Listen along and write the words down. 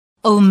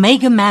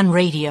Omegaman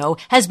Radio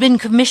has been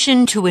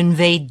commissioned to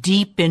invade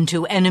deep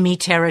into enemy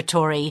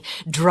territory,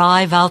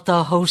 drive out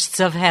the hosts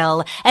of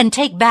hell, and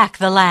take back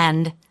the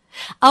land.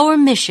 Our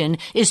mission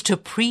is to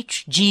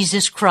preach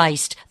Jesus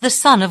Christ, the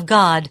Son of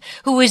God,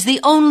 who is the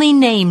only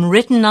name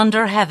written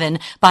under heaven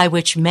by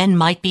which men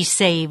might be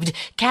saved,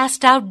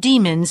 cast out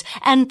demons,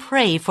 and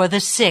pray for the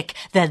sick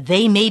that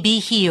they may be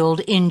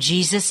healed in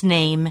Jesus'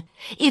 name.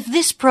 If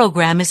this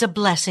program is a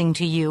blessing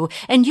to you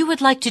and you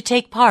would like to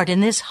take part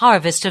in this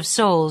harvest of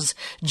souls,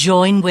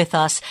 join with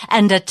us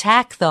and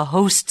attack the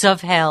hosts of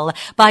hell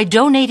by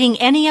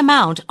donating any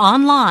amount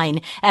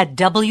online at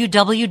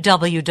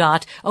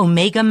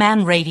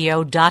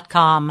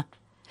www.omegamanradio.com.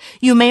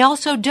 You may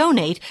also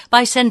donate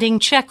by sending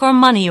check or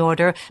money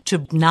order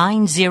to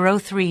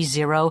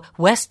 9030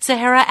 West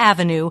Sahara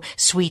Avenue,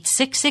 Suite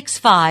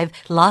 665,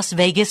 Las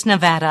Vegas,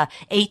 Nevada,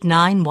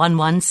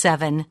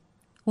 89117.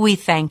 We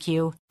thank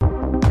you.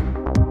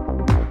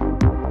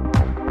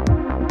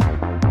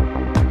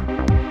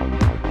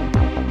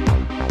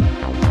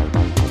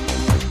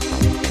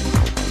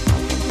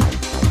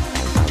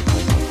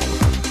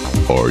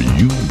 Are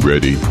you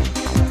ready?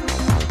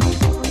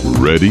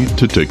 Ready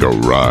to take a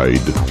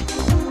ride?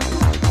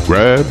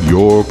 Grab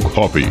your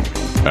coffee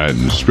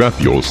and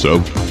strap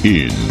yourself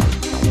in,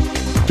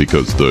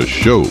 because the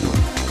show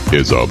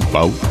is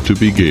about to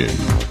begin.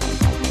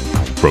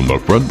 From the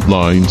front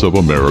lines of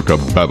America,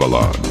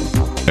 Babylon,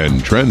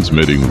 and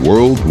transmitting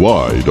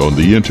worldwide on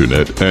the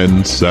internet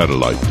and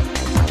satellite,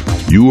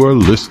 you are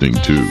listening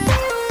to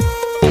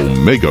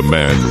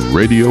Omegaman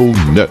Radio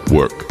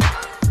Network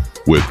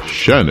with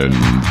Shannon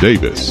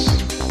Davis.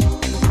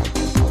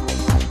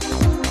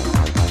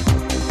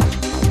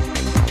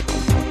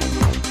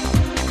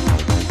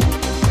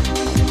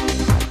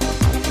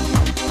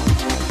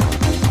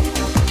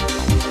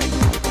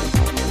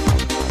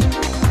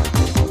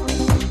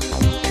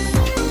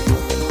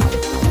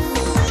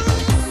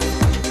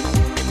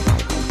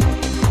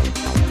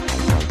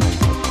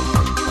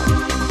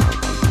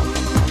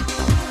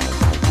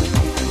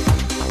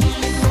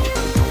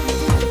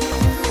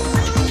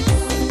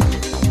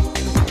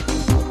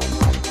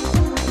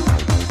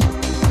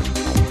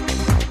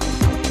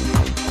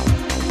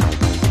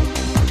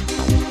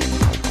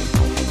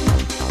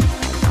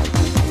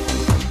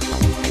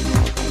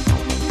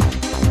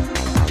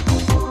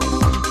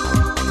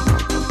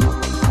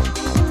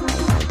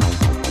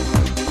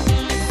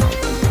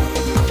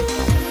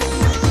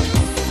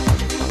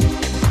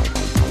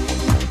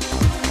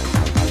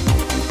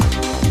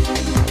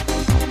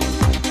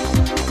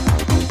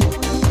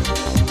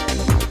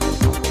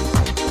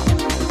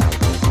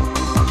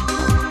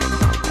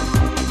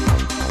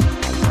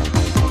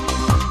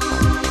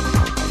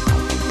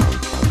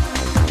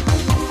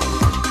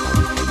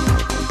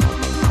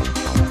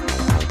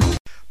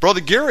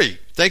 Brother Gary,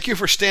 thank you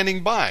for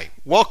standing by.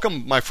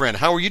 Welcome, my friend.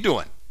 How are you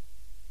doing?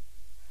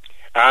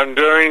 I'm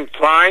doing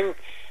fine.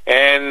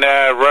 And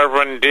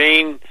Reverend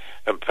Dean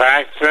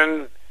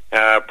Braxton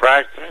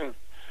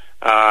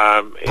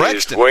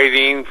is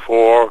waiting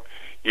for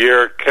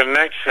your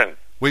connection.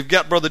 We've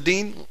got Brother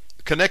Dean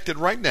connected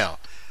right now.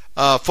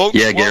 Folks,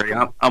 yeah, Gary,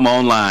 I'm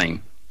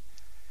online.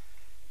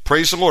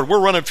 Praise the Lord.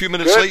 We're running a few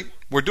minutes late.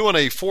 We're doing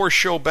a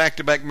 4-show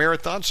back-to-back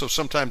marathon, so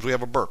sometimes we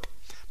have a burp.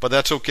 But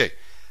that's okay.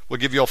 We'll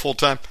give you all full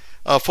time.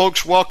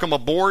 Folks, welcome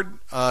aboard.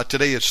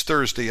 Today is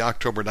Thursday,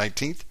 October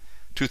 19th,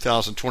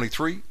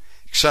 2023.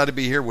 Excited to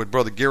be here with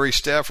Brother Gary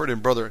Stafford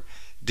and Brother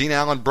Dean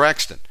Allen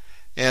Braxton.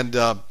 And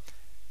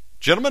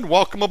gentlemen,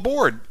 welcome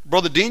aboard.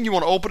 Brother Dean, you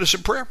want to open us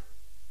in prayer?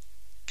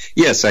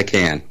 Yes, I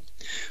can.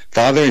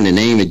 Father, in the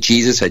name of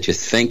Jesus, I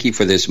just thank you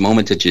for this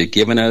moment that you've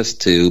given us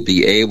to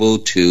be able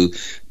to,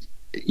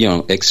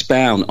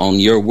 expound on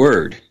your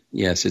word.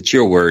 Yes, it's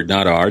your word,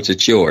 not ours.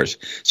 It's yours.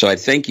 So I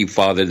thank you,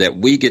 Father, that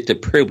we get the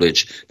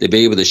privilege to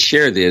be able to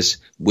share this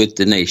with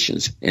the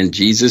nations. In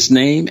Jesus'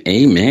 name,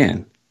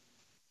 amen.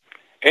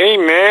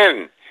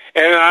 Amen.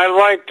 And I'd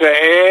like to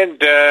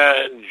add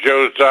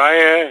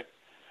Josiah,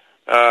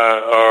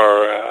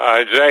 or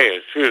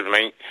Isaiah,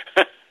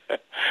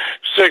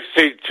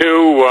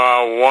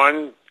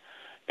 62:1,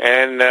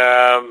 and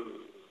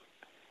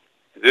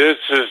this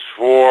is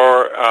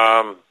for...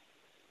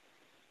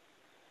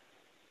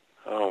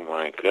 oh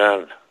my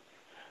God,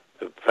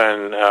 the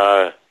pen,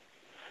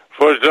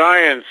 for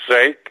Zion's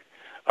sake,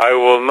 I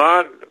will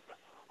not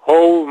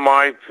hold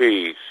my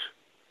peace.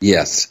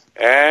 Yes.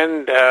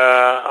 And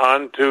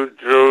unto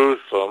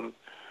Jerusalem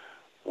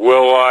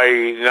will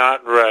I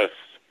not rest.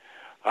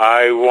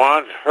 I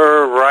want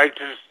her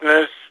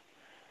righteousness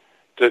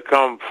to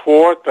come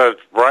forth as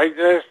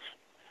brightness,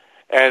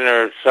 and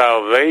her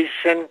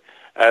salvation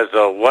as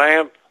a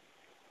lamp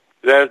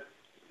that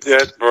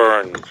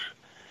burns.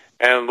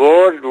 And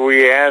Lord,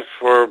 we ask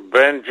for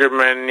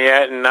Benjamin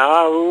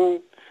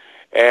Netanyahu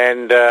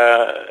and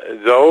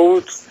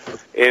those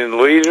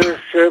in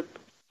leadership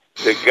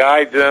to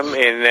guide them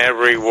in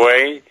every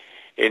way.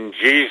 In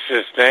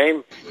Jesus'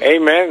 name,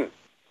 amen.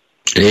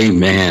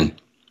 Amen.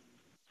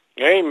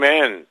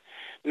 Amen.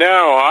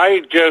 Now, I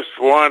just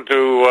want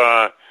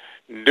to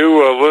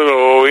do a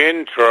little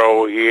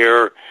intro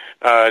here,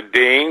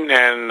 Dean,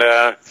 and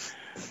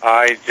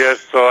I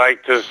just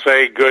like to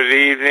say good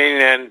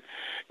evening and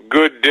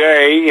good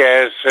day,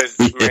 as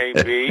it may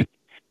be,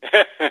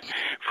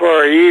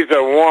 for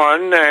either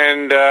one,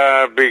 and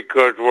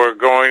because we're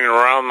going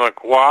around the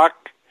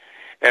clock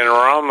and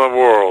around the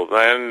world.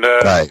 And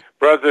Right.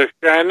 Brother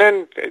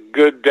Shannon,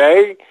 good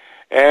day,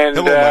 and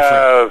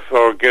Hello,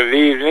 for good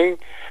evening,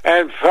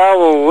 and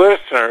fellow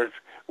listeners,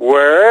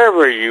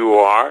 wherever you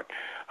are,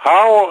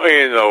 how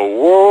in the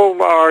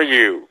world are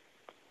you?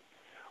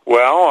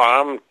 Well,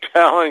 I'm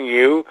telling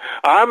you,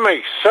 I'm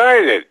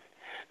excited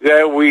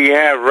that we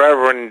have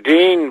Reverend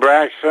Dean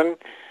Braxton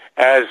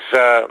as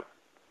our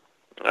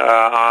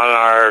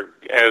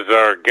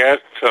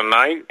guest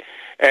tonight,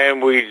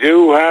 and we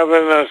do have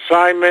an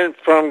assignment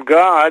from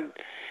God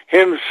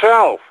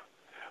Himself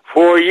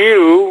for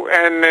you,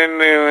 and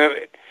then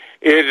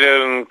it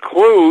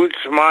includes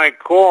my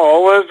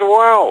call as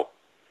well.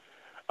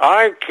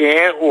 I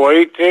can't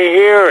wait to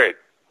hear it.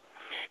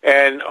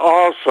 And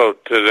also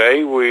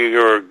today we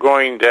are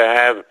going to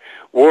have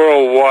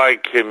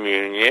worldwide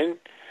communion,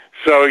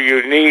 so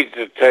you need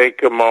to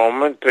take a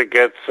moment to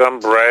get some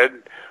bread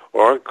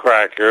or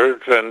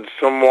crackers and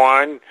some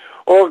wine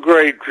or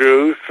grape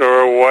juice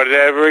or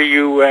whatever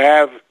you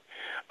have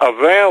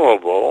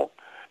available,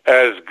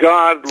 as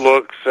God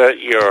looks at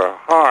your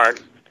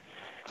heart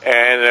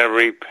and a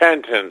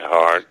repentant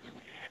heart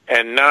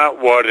and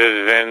not what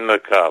is in the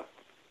cup.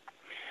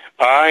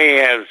 I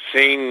have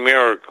seen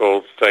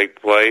miracles take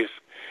place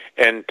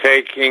in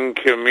taking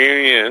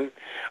communion.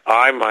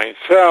 I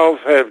myself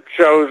have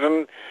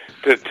chosen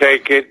to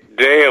take it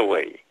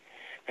daily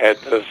at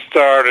the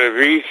start of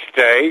each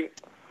day,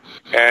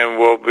 and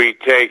will be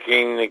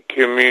taking the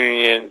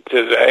communion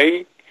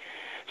today.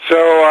 So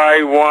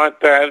I want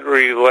that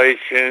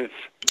relationship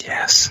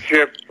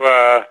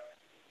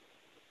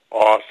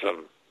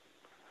awesome.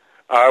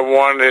 I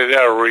wanted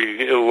a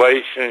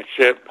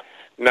relationship,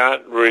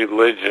 not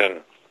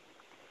religion.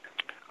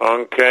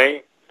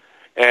 Okay?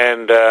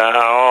 And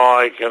all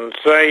I can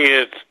say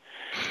is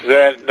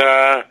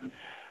that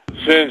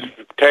since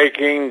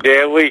taking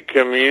daily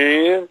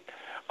communion,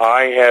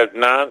 I have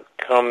not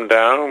come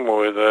down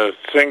with a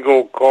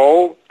single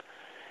cold,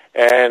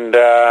 and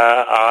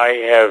I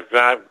have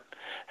not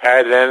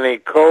had any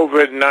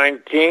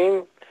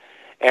COVID-19,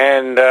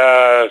 and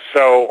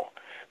so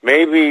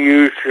maybe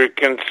you should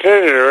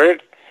consider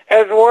it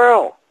as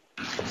well,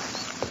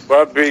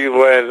 but be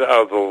led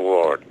of the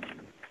Lord.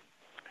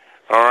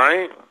 All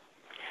right?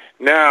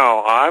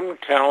 Now, I'm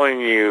telling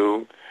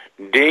you,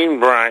 Dean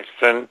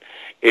Braxton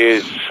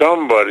is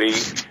somebody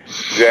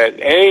that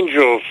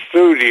Angel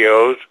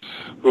Studios,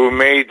 who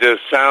made The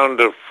Sound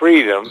of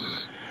Freedom,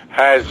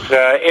 has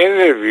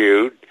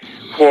interviewed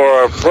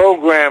for a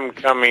program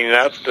coming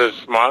up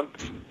this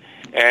month,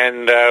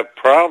 and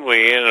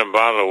probably in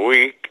about a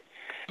week.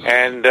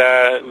 And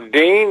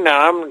Dean,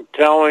 I'm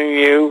telling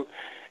you,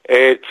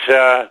 it's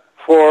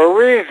for a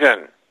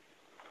reason.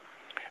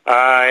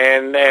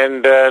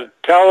 And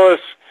tell us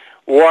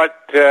what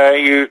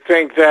you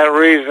think that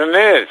reason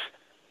is.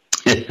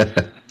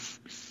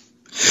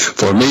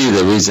 For me,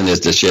 the reason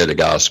is to share the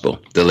gospel,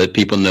 to let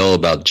people know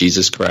about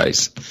Jesus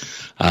Christ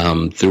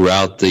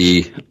throughout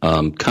the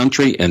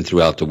country and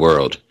throughout the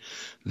world.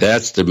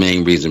 That's the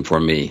main reason for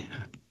me.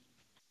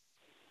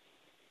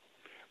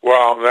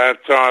 Well,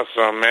 that's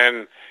awesome.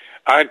 And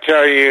I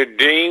tell you,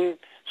 Dean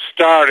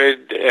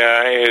started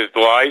his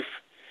life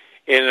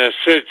in a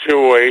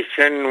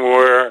situation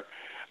where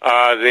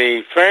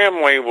the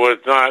family was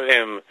not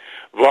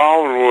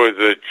involved with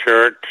the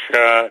church,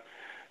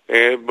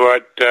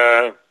 but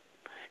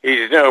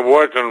he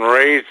wasn't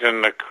raised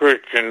in a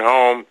Christian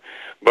home.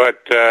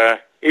 But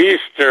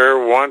Easter,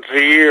 once a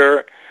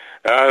year,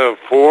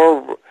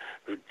 4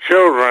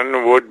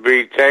 children would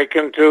be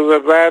taken to the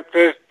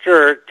Baptist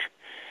church,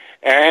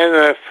 and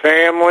the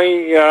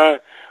family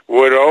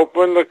would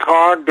open the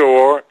car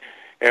door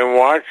and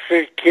watch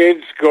the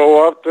kids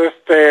go up the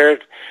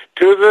stairs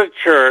to the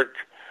church,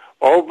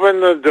 open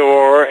the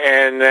door,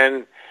 and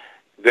then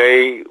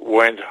they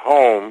went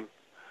home.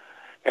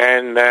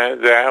 And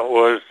that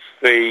was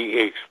the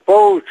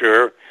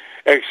exposure,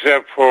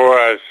 except for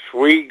a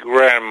sweet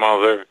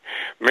grandmother,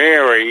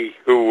 Mary,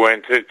 who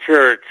went to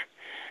church,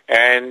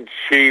 and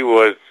she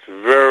was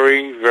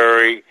very,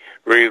 very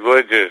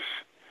religious.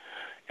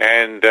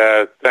 And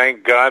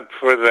thank God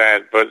for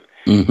that. But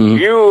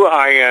you,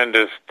 I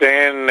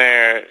understand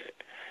there,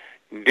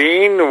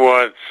 Dean,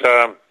 was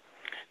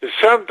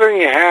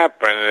something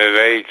happened at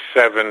age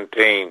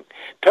 17.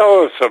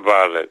 Tell us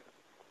about it.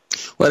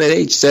 Well, at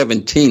age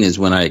 17 is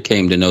when I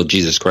came to know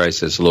Jesus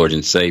Christ as Lord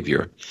and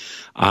Savior.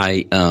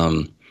 I,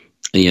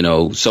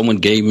 someone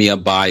gave me a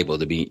Bible,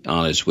 to be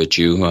honest with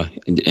you,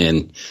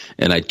 and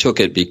I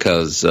took it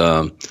because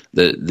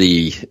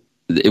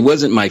it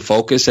wasn't my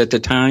focus at the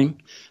time.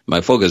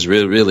 My focus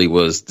really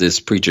was this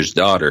preacher's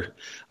daughter,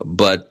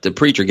 but the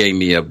preacher gave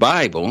me a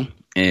Bible,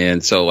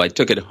 and so I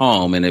took it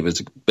home, and it was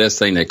the best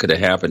thing that could have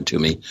happened to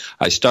me.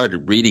 I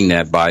started reading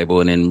that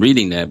Bible, and in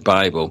reading that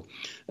Bible,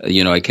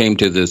 I came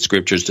to the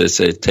scriptures that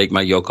said, take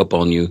my yoke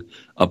upon you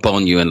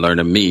and learn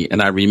of me.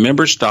 And I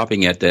remember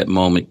stopping at that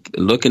moment,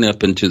 looking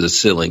up into the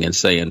ceiling and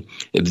saying,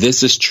 if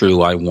this is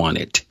true, I want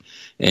it.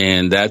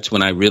 And that's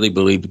when I really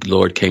believed the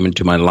Lord came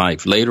into my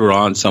life. Later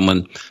on,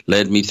 someone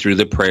led me through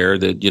the prayer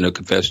that,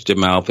 confess with your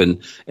mouth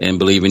and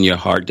believe in your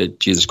heart that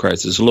Jesus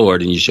Christ is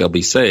Lord and you shall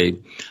be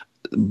saved.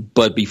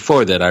 But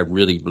before that, I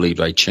really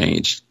believed I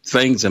changed.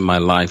 Things in my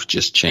life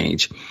just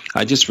changed.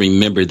 I just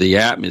remember the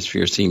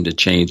atmosphere seemed to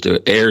change.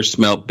 The air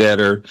smelled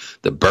better.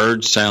 The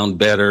birds sound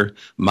better.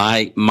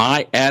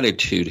 My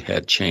attitude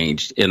had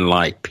changed in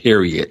life,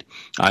 period.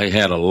 I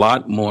had a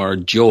lot more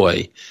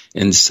joy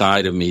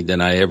inside of me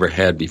than I ever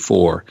had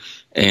before.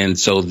 And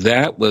so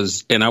that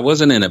was, and I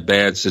wasn't in a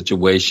bad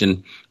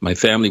situation. My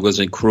family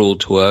wasn't cruel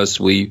to us.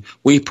 We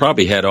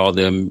probably had all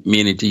the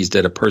amenities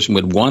that a person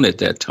would want at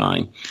that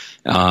time.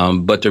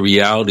 But the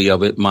reality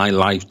of it, my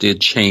life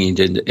did change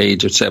at the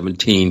age of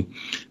 17,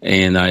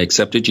 and I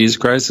accepted Jesus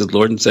Christ as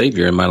Lord and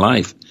Savior in my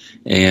life.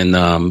 And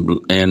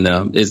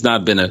it's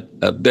not been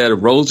a bed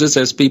of roses,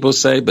 as people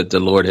say, but the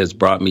Lord has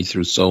brought me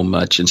through so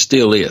much and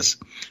still is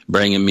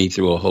bringing me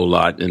through a whole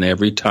lot. And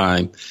every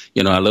time,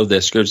 I love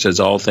that scripture says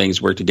all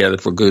things work together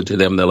for good to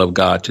them that love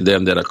God, to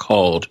them that are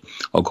called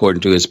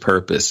according to his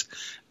purpose.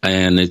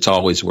 And it's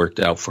always worked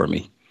out for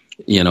me.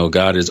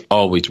 God has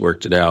always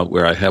worked it out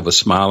where I have a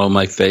smile on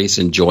my face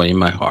and joy in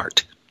my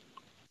heart.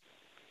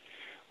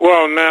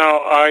 Well,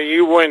 now,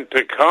 you went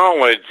to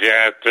college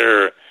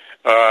after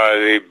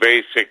the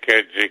basic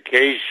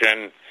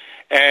education,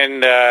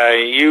 and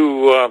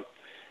you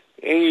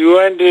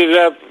ended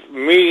up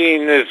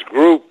meeting this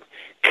group,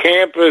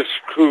 Campus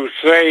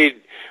Crusade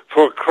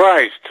for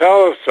Christ.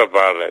 Tell us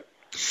about it.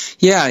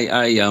 Yeah,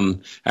 I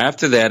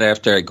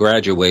after I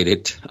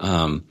graduated,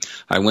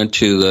 I went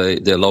to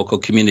the local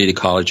community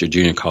college or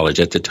junior college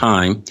at the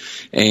time,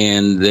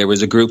 and there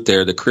was a group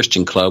there, the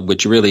Christian Club,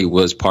 which really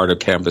was part of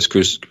Campus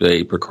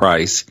Crusade for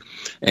Christ,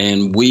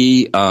 and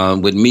we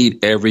would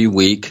meet every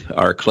week.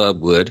 Our club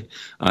would.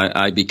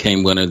 I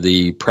became one of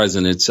the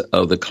presidents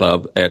of the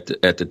club at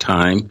the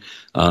time.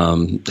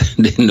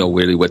 Didn't know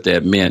really what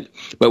that meant,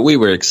 but we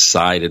were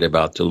excited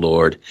about the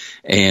Lord,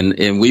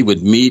 and we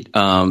would meet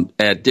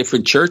at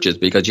different churches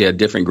because you had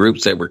different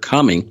groups that were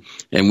coming,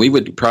 and we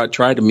would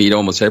try to meet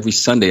almost every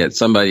Sunday at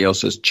somebody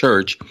else's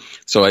church.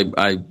 So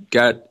I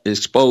got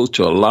exposed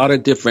to a lot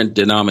of different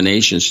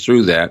denominations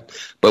through that,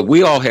 but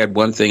we all had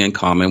one thing in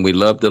common: we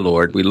loved the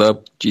Lord, we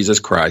loved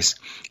Jesus Christ,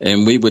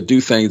 and we would do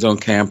things on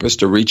campus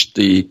to reach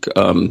the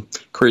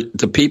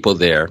people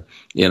there.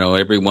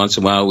 Every once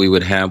in a while we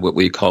would have what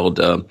we called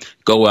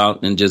go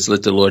out and just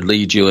let the Lord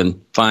lead you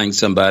and find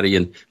somebody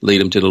and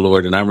lead them to the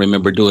Lord. And I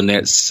remember doing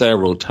that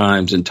several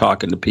times and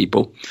talking to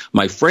people.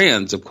 My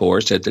friends, of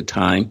course, at the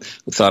time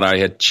thought I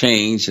had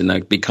changed and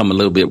I'd become a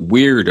little bit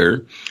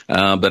weirder.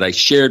 But I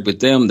shared with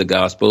them the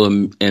gospel,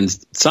 and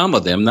some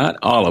of them, not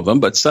all of them,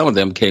 but some of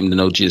them came to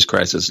know Jesus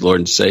Christ as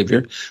Lord and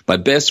Savior. My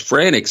best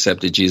friend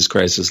accepted Jesus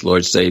Christ as Lord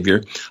and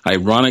Savior.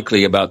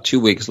 Ironically, about 2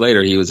 weeks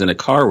later, he was in a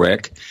car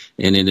wreck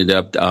and ended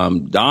up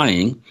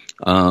dying.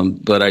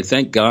 But I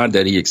thank God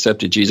that he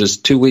accepted Jesus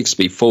 2 weeks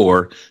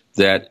before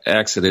that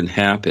accident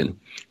happened,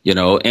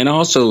 and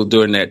also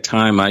during that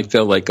time, I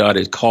felt like God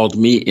had called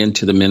me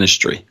into the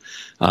ministry.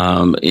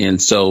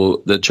 And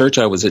so the church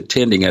I was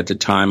attending at the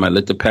time, I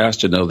let the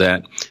pastor know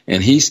that,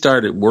 and he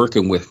started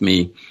working with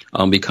me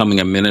on becoming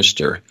a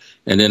minister.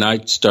 And then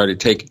I started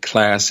taking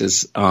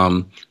classes,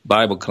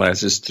 Bible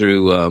classes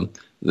through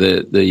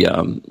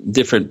the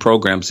different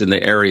programs in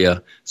the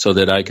area so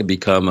that I could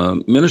become a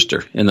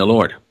minister in the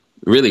Lord.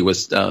 Really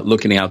was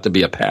looking out to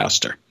be a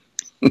pastor.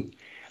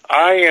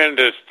 I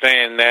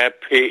understand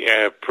that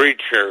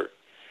preacher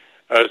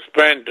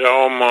spent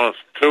almost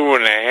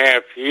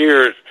 2.5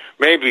 years,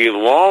 maybe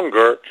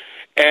longer,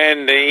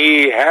 and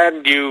he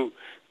had you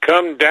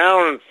come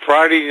down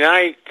Friday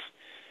nights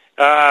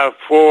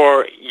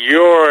for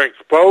your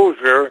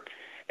exposure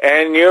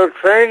and your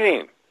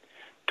training.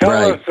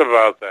 Tell us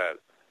about that.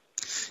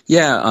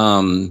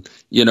 Yeah,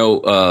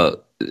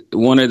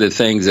 one of the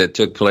things that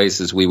took place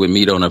is we would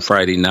meet on a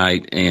Friday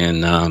night,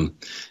 and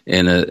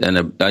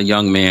a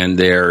young man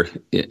there,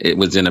 it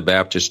was in a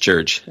Baptist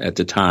church at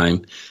the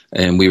time,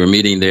 and we were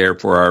meeting there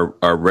for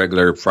our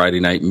regular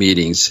Friday night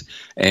meetings.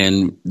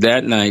 And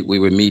that night we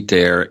would meet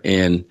there,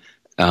 and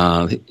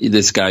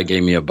this guy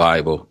gave me a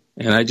Bible.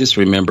 And I just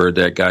remember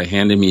that guy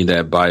handed me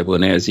that Bible,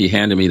 and as he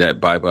handed me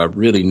that Bible, I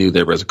really knew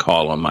there was a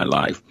call on my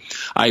life.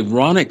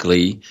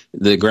 Ironically,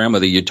 the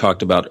grandmother you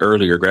talked about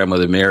earlier,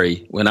 Grandmother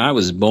Mary, when I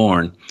was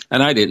born,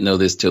 and I didn't know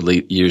this till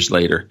years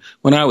later,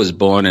 when I was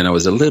born and I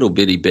was a little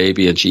bitty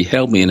baby and she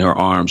held me in her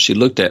arms, she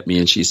looked at me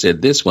and she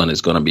said, "This one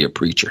is going to be a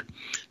preacher."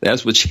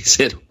 That's what she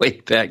said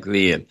way back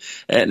then.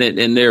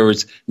 And there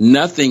was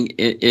nothing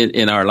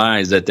in our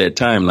lives at that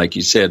time. Like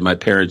you said, my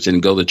parents didn't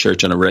go to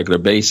church on a regular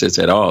basis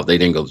at all. They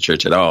didn't go to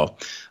church at all. all.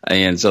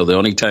 And so the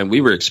only time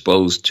we were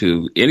exposed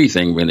to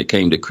anything when it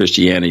came to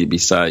Christianity,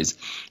 besides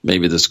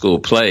maybe the school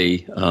play,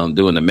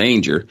 doing the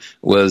manger,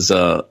 was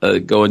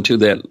going to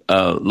that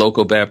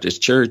local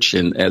Baptist church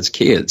and as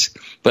kids.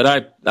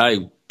 But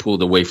I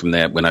pulled away from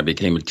that when I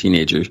became a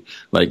teenager,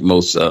 like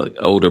most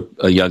older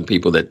young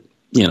people that,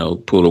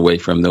 pulled away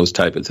from those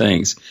type of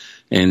things.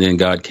 And then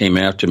God came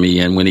after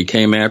me. And when he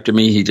came after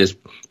me, he just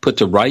put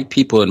the right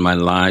people in my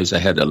lives. I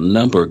had a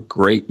number of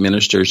great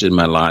ministers in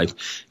my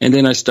life. And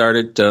then I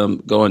started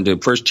going to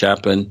First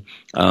Chaplain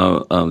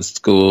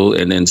School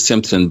and then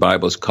Simpson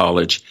Bible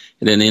College,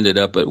 and then ended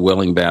up at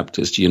Welling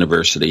Baptist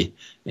University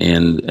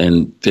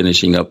and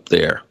finishing up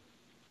there.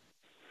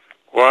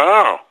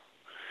 Wow.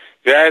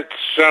 That's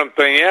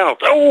something else.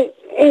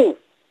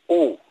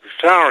 Oh,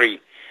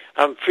 sorry.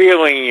 I'm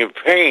feeling your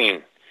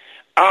pain.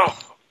 Oh,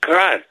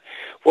 God.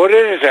 What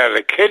is that,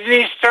 a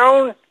kidney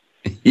stone?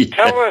 Yeah.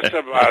 Tell us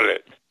about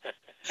it.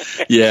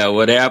 Yeah,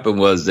 what happened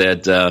was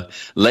that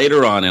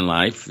later on in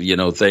life,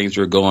 things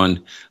were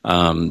going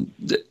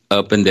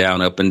up and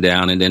down,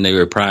 and then they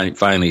were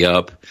finally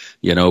up.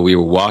 We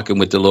were walking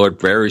with the Lord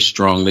very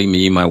strongly,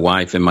 me, my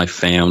wife, and my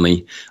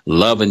family,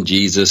 loving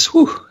Jesus.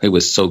 Whew, it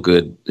was so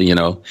good,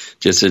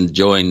 just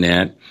enjoying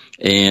that.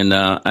 And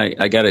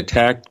I got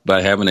attacked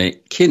by having a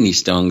kidney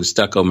stone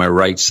stuck on my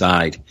right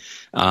side.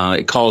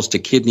 It caused a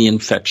kidney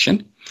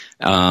infection.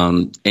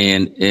 And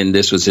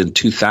this was in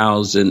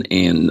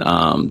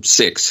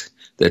 2006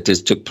 that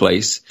this took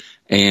place.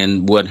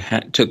 And what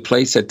took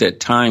place at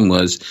that time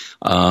was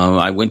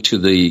I went to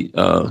the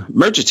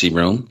emergency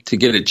room to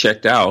get it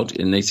checked out,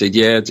 and they said,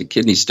 yeah, it's a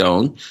kidney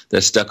stone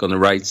that's stuck on the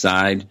right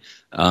side.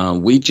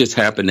 We just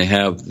happen to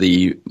have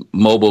the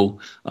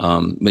mobile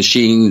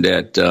machine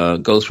that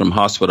goes from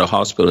hospital to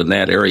hospital in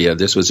that area.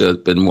 This was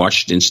up in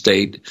Washington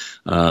State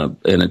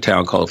in a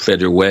town called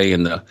Federal Way,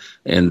 and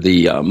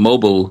the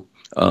mobile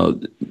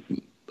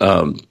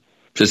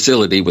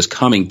facility was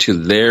coming to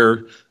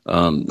their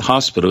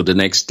hospital the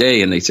next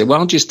day, and they said, why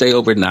don't you stay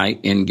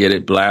overnight and get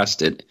it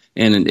blasted,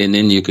 and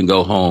then you can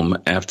go home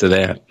after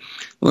that.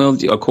 Well,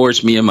 of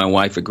course, me and my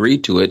wife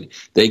agreed to it.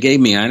 They gave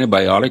me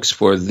antibiotics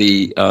for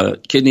the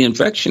kidney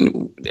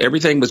infection.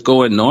 Everything was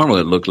going normal,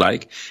 it looked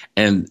like.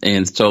 And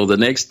so the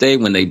next day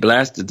when they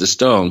blasted the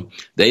stone,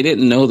 they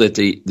didn't know that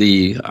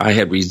I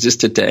had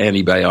resisted to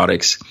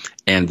antibiotics,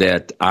 and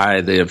that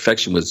the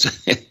infection was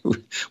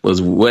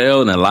was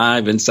well and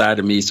alive inside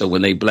of me. So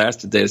when they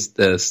blasted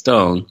the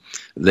stone,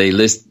 they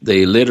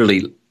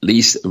literally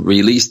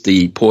released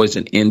the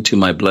poison into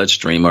my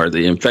bloodstream, or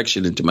the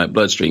infection into my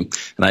bloodstream,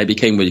 and I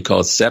became what you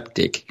call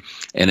septic,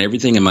 and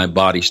everything in my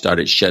body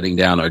started shutting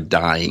down or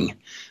dying.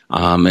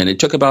 And it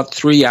took about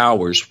 3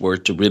 hours for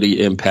it to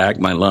really impact.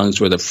 My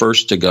lungs were the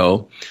first to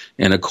go.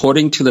 And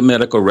according to the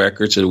medical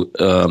records,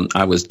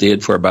 I was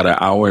dead for about an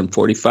hour and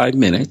 45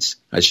 minutes.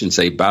 I shouldn't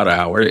say about an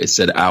hour. It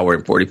said hour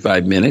and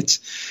 45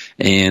 minutes.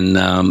 And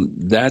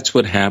that's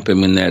what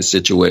happened in that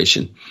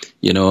situation.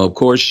 Of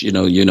course,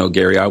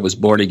 Gary, I was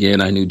born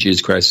again. I knew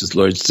Jesus Christ as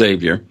Lord and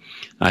Savior.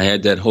 I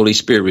had that Holy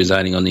Spirit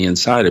residing on the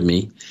inside of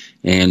me.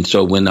 And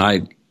so when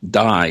I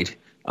died,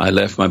 I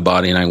left my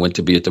body and I went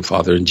to be with the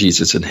Father and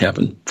Jesus in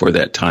heaven for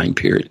that time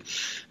period.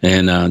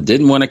 And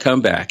didn't want to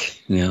come back,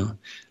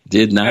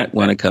 did not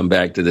want to come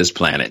back to this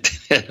planet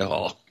at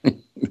all.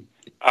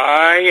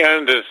 I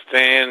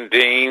understand,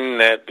 Dean,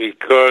 that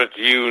because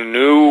you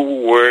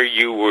knew where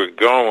you were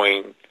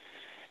going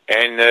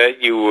and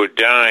that you were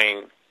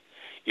dying,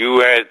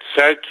 you had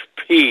such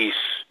peace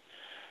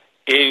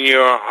in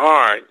your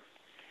heart.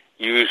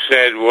 You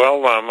said,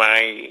 well,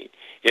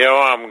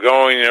 I'm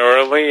going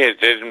early. I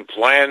didn't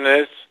plan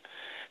this,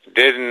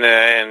 didn't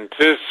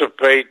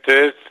anticipate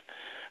this,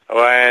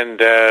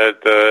 and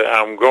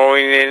I'm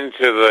going into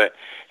the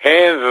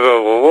hands of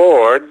the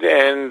Lord,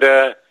 and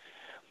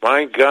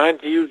my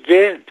God, you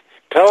did.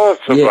 Tell us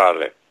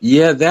about it.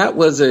 Yeah, that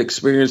was an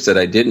experience that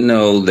I didn't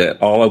know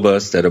that all of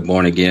us that are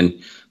born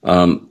again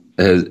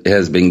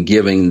has been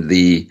giving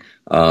the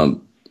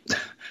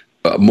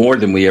more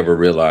than we ever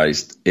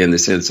realized, in the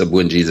sense of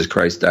when Jesus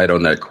Christ died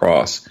on that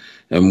cross.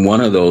 And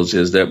one of those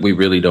is that we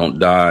really don't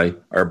die,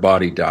 our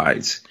body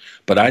dies.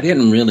 But I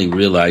didn't really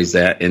realize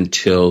that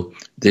until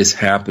this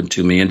happened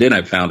to me, and then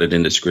I found it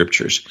in the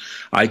scriptures.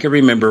 I can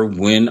remember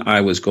when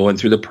I was going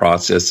through the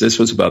process, this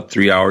was about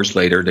 3 hours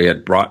later, they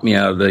had brought me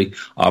out of the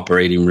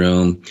operating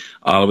room.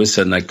 All of a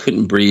sudden, I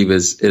couldn't breathe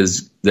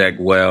as that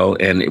well,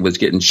 and it was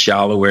getting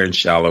shallower and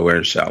shallower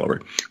and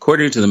shallower.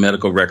 According to the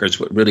medical records,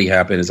 what really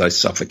happened is I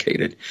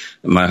suffocated.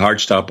 My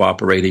heart stopped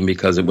operating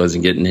because it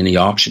wasn't getting any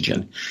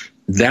oxygen.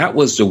 That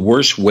was the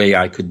worst way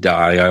I could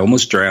die. I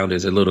almost drowned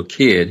as a little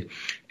kid.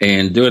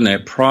 And during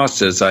that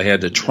process, I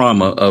had the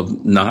trauma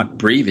of not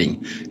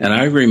breathing. And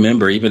I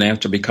remember, even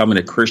after becoming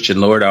a Christian,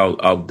 Lord,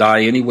 I'll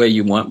die any way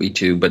you want me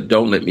to, but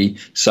don't let me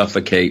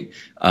suffocate.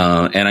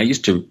 And I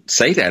used to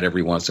say that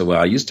every once in a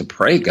while. I used to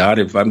pray, God,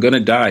 if I'm going to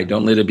die,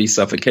 don't let it be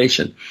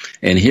suffocation.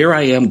 And here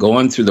I am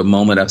going through the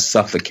moment of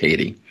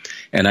suffocating.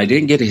 And I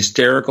didn't get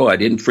hysterical. I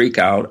didn't freak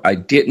out. I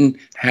didn't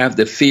have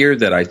the fear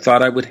that I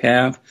thought I would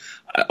have.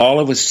 all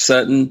of a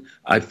sudden,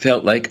 I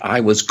felt like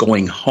I was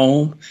going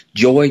home.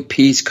 Joy,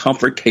 peace,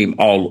 comfort came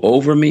all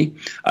over me.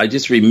 I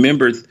just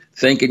remember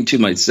thinking to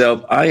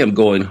myself, I am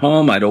going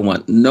home. I don't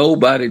want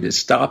nobody to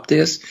stop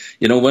this.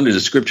 You know, one of the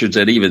scriptures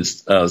that even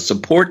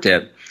support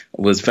that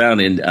was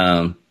found in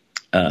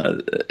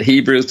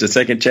Hebrews, the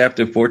 2nd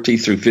chapter, 14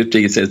 through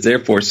 15. It says,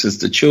 therefore, since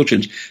the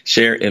children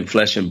share in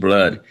flesh and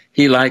blood,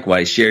 he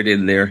likewise shared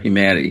in their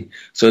humanity,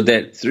 so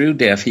that through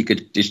death he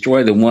could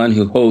destroy the one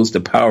who holds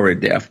the power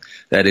of death,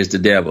 that is the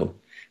devil,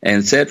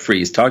 and set free.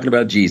 He's talking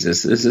about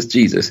Jesus. This is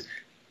Jesus.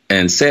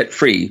 And set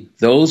free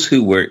those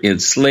who were in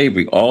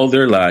slavery all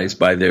their lives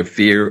by their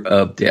fear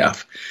of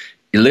death.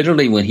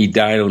 Literally, when he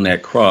died on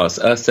that cross,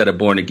 us that are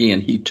born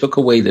again, he took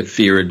away the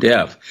fear of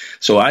death.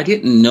 So I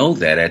didn't know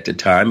that at the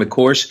time. Of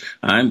course,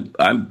 I'm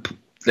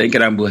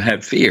thinking I will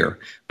have fear.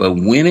 But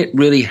when it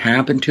really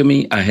happened to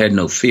me, I had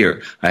no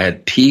fear. I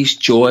had peace,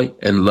 joy,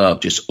 and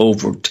love just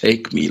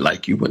overtake me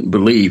like you wouldn't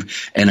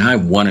believe. And I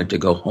wanted to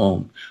go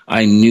home.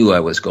 I knew I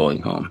was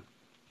going home.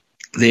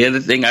 The other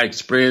thing I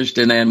experienced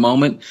in that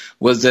moment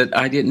was that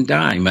I didn't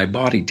die. My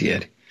body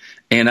did.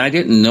 And I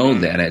didn't know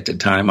that at the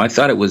time. I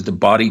thought it was the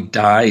body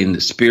die and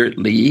the spirit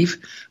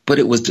leave. But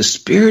it was the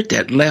spirit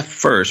that left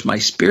first. My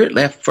spirit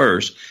left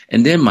first,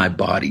 and then my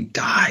body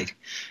died.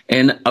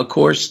 And, of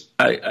course,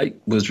 I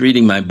was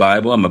reading my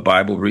Bible. I'm a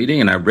Bible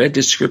reading, and I read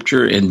the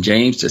scripture in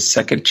James, the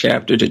 2nd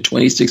chapter, the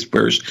 26th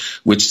verse,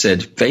 which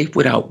said, faith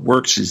without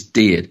works is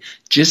dead,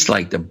 just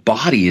like the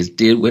body is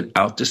dead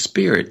without the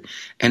spirit.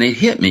 And it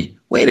hit me.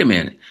 Wait a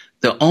minute.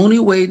 The only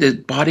way the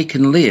body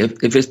can live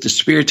if it's the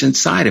spirit's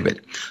inside of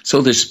it.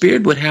 So the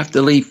spirit would have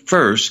to leave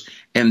first,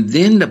 and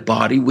then the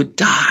body would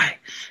die.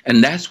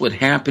 And that's what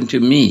happened to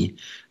me.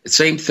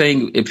 Same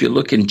thing, if you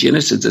look in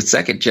Genesis, the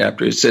 2nd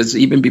chapter, it says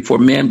even before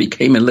man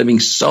became a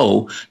living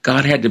soul,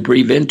 God had to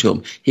breathe into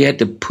him. He had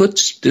to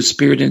put the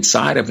spirit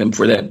inside of him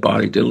for that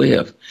body to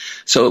live.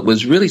 So it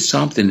was really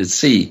something to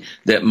see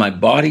that my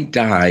body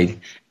died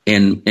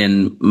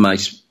and my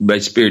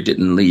spirit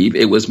didn't leave.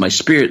 It was my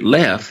spirit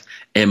left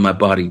and my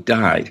body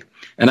died.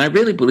 And I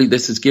really believe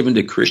this is given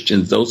to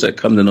Christians, those that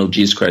come to know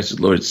Jesus Christ as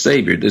Lord and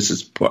Savior. This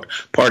is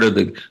part of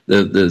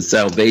the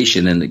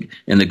salvation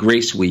and the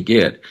grace we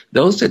get.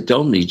 Those that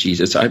don't need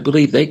Jesus, I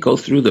believe they go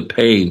through the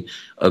pain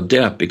of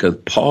death, because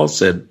Paul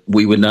said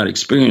we would not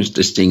experience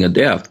the sting of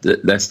death.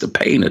 That's the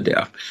pain of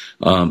death,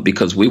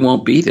 because we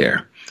won't be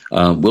there.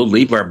 We'll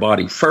leave our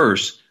body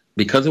first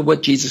because of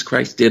what Jesus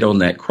Christ did on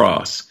that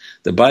cross.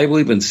 The Bible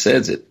even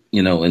says it,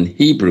 in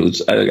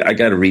Hebrews. I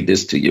got to read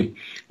this to you,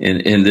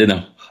 and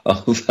then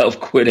I'll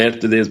quit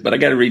after this, but I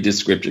got to read this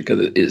scripture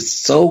because it is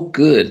so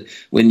good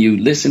when you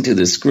listen to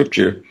the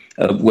scripture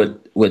of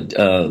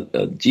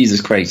what Jesus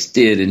Christ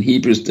did in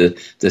Hebrews, the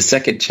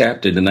 2nd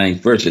chapter, the 9th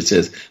verse. It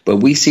says, but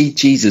we see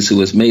Jesus, who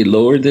was made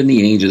lower than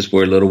the angels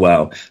for a little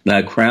while,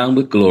 now crowned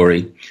with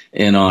glory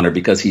and honor,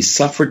 because he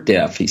suffered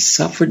death. He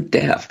suffered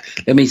death.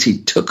 That means he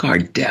took our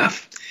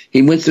death.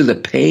 He went through the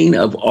pain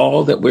of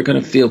all that we're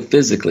going to feel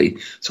physically,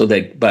 so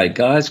that by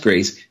God's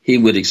grace, he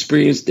would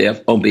experience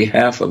death on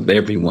behalf of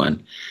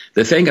everyone.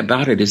 The thing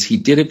about it is he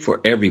did it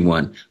for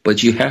everyone,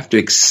 but you have to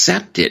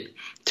accept it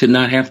to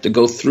not have to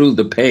go through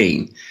the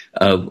pain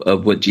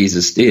of what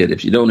Jesus did.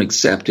 If you don't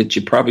accept it,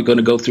 you're probably going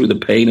to go through the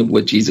pain of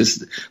what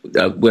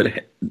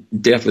what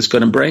death is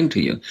going to bring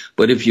to you.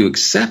 But if you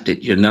accept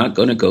it, you're not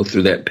going to go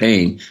through that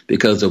pain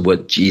because of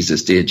what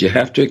Jesus did. You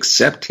have to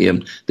accept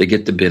him to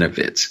get the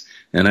benefits.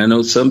 And I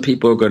know some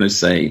people are going to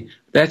say,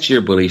 that's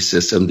your belief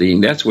system, Dean.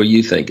 That's where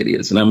you think it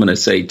is. And I'm going to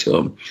say to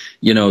them,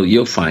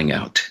 you'll find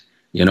out.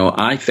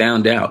 I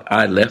found out.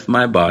 I left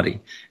my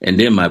body, and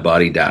then my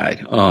body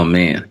died. Oh,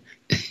 man.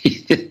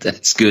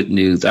 That's good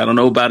news. I don't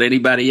know about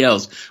anybody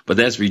else, but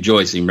that's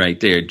rejoicing right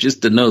there,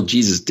 just to know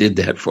Jesus did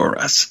that for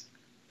us.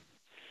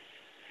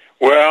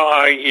 Well,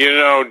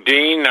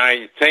 Dean,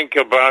 I think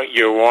about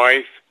your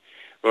wife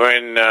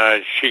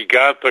when she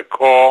got the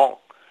call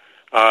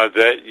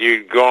that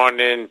you'd gone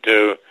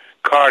into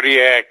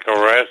cardiac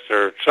arrest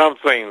or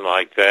something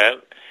like that.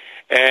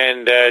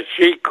 And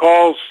she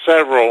called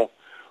several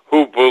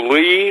who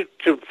believed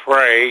to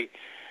pray.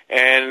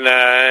 And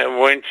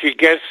when she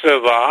gets to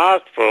the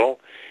hospital,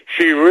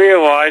 she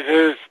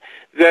realizes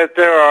that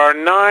there are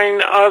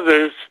 9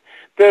 others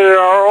that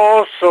are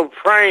also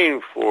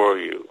praying for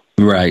you.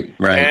 Right.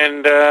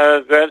 And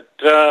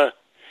that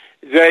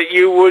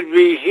you would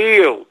be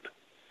healed.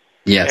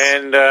 Yes.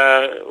 And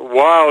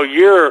while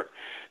you're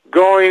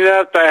going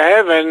up to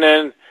heaven,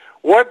 and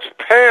what's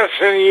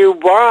passing you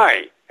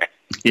by?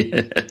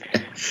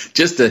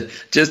 Just to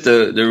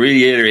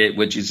reiterate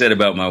what you said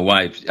about my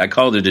wife, I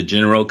called her the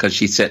general because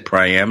she set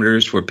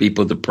parameters for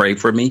people to pray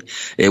for me.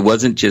 It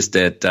wasn't just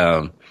that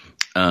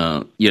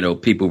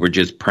people were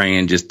just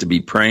praying just to be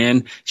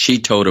praying. She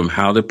told them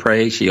how to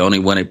pray. She only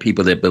wanted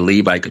people that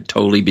believe I could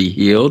totally be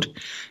healed.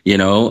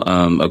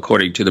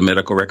 According to the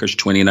medical records,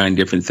 29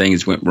 different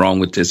things went wrong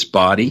with this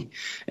body,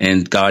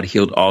 and God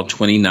healed all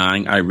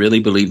 29. I really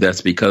believe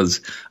that's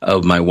because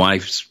of my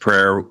wife's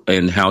prayer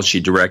and how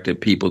she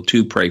directed people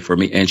to pray for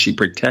me, and she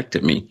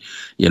protected me.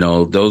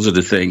 Those are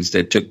the things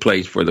that took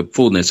place for the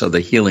fullness of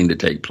the healing to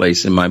take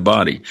place in my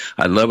body.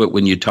 I love it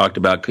when you talked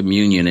about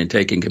communion and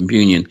taking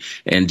communion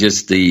and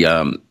just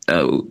the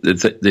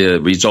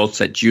results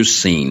that you've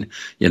seen.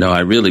 I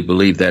really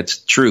believe that's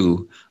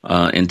true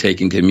in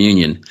taking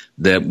communion,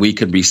 that we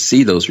could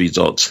see those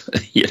results.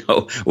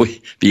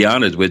 We be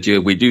honest with you,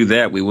 if we do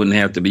that, we wouldn't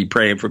have to be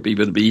praying for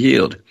people to be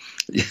healed.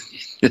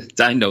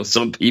 I know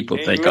some people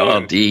think,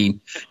 oh,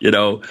 Dean,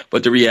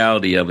 but the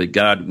reality of it,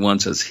 God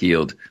wants us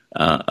healed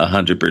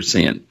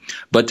 100%.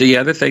 But the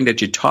other thing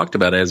that you talked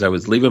about as I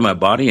was leaving my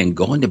body and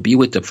going to be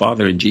with the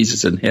Father and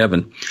Jesus in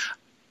heaven,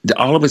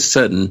 all of a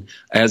sudden,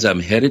 as I'm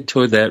headed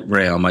toward that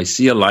realm, I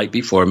see a light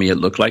before me. It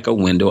looked like a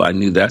window. I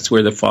knew that's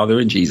where the Father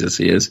and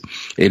Jesus is.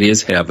 It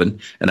is heaven,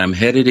 and I'm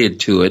headed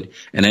into it.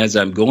 And as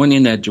I'm going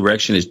in that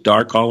direction, it's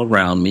dark all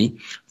around me.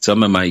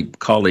 Some of my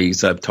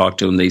colleagues I've talked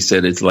to, and they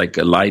said it's like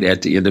a light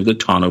at the end of the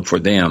tunnel for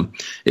them.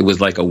 It was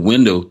like a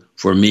window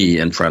for me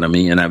in front of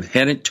me, and I'm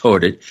headed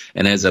toward it.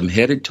 And as I'm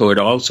headed toward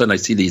it, all of a sudden I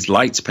see these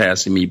lights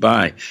passing me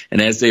by.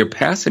 And as they're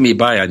passing me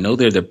by, I know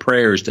they're the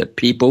prayers that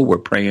people were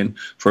praying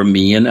for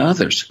me and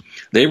others.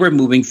 They were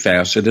moving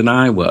faster than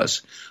I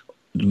was.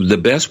 The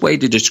best way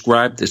to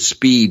describe the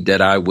speed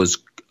that I was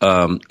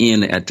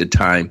in at the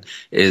time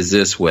is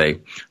this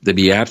way. To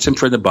be absent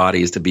from the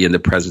body is to be in the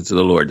presence of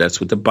the Lord. That's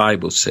what the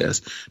Bible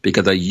says.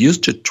 Because I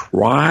used to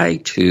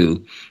try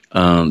to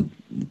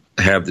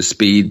have the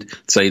speed,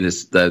 say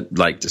this,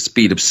 like the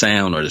speed of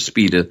sound or the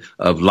speed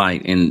of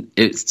light, and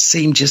it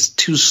seemed just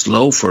too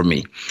slow for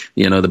me.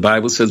 The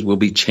Bible says we'll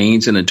be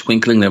changed in a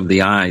twinkling of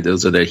the eye.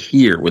 Those are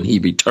here when he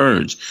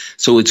returns.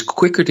 So it's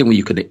quicker than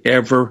you could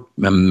ever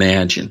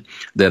imagine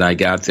that I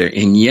got there.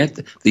 And yet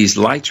these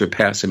lights were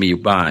passing me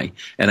by,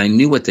 and I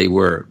knew what they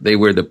were. They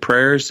were the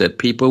prayers that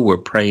people were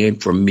praying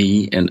for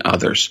me and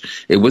others.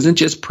 It wasn't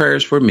just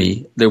prayers for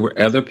me. There were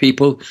other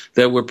people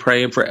that were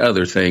praying for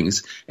other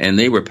things, and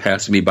they were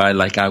passing me by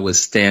like I was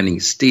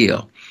standing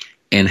still.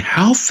 And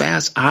how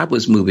fast I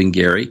was moving,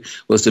 Gary,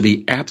 was to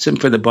be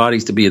absent from the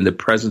bodies, to be in the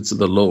presence of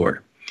the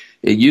Lord.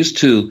 It used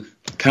to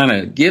kind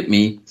of get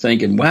me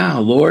thinking,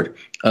 wow, Lord,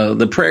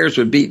 the prayers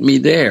were beating me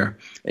there.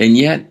 And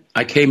yet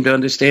I came to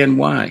understand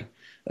why.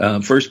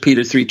 1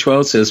 Peter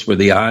 3:12 says, for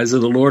the eyes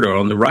of the Lord are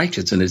on the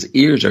righteous, and his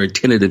ears are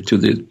attentive to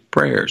the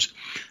prayers.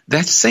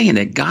 That's saying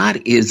that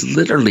God is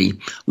literally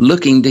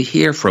looking to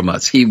hear from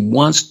us. He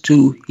wants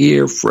to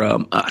hear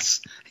from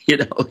us.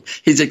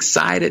 He's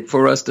excited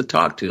for us to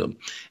talk to him.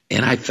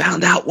 And I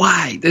found out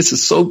why. This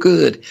is so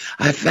good.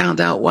 I found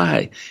out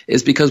why.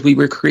 It's because we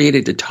were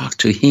created to talk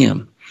to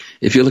him.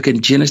 If you look in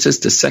Genesis,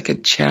 the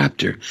 2nd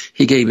chapter,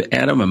 he gave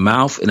Adam a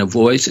mouth and a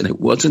voice, and it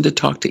wasn't to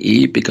talk to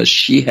Eve because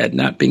she had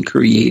not been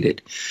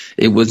created.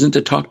 It wasn't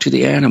to talk to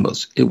the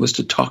animals. It was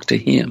to talk to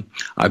him.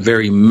 Our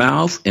very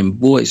mouth and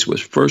voice was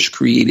first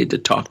created to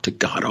talk to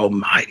God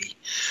Almighty.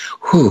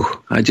 Whew,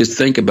 I just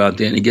think about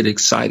that and get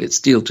excited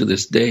still to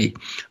this day,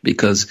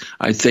 because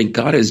I think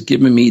God has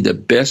given me the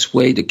best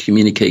way to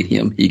communicate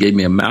him. He gave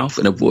me a mouth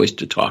and a voice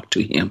to talk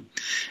to him,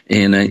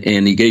 and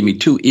he gave me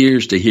 2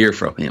 ears to hear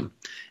from him.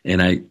 And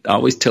I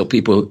always tell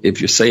people, if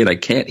you're saying I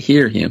can't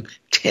hear him,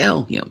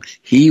 tell him.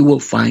 He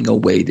will find a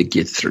way to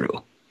get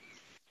through.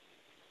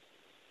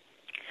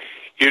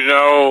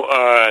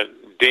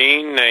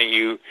 Dean,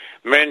 you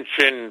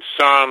mentioned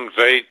Psalms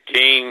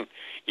 18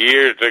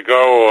 years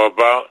ago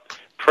about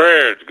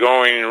prayers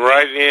going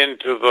right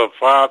into the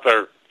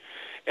Father.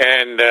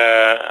 And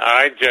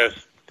I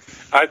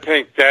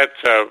think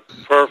that's a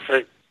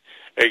perfect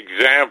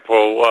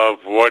example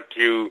of what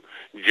you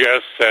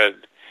just said.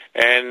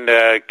 And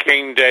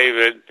King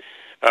David,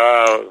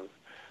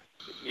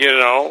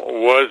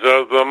 was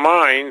of the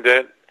mind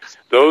that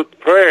those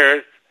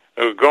prayers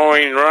are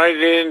going right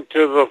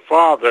into the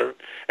Father,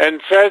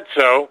 and said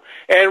so.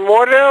 And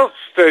what else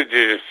did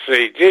you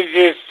see? Did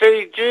you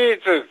see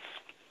Jesus?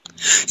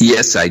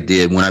 Yes, I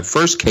did. When I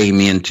first came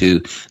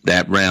into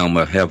that realm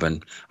of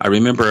heaven, I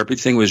remember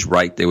everything was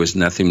right. There was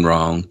nothing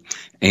wrong.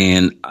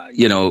 And,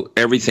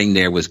 everything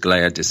there was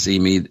glad to see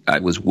me. I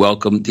was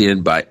welcomed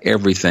in by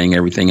everything.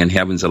 Everything in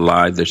heaven's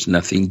alive. There's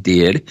nothing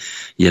dead,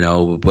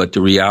 but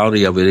the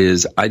reality of it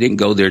is I didn't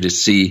go there to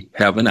see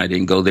heaven. I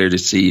didn't go there to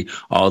see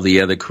all the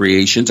other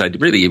creations. I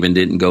really even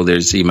didn't go there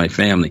to see my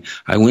family.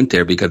 I went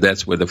there because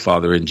that's where the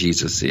Father and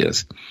Jesus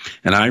is.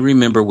 And I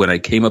remember when I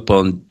came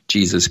upon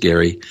Jesus,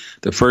 Gary,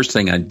 the first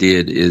thing I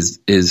did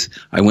is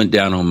I went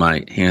down on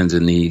my hands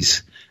and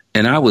knees,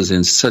 and I was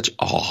in such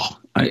awe.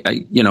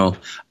 The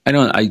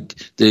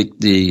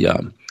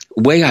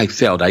way I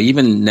felt, I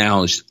even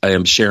now I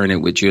am sharing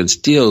it with you, and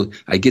still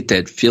I get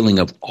that feeling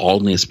of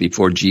allness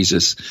before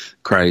Jesus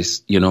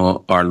Christ,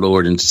 our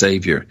Lord and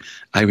Savior.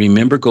 I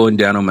remember going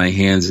down on my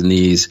hands and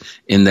knees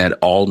in that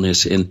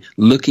allness and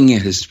looking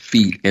at his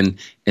feet and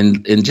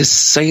just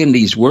saying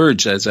these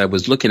words as I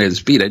was looking at his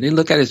feet. I didn't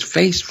look at his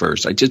face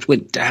first. I just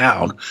went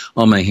down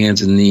on my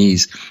hands and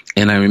knees.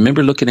 And I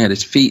remember looking at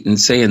his feet and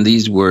saying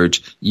these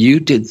words,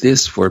 "You did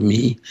this for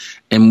me."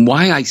 And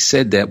why I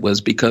said that was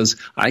because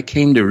I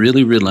came to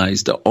really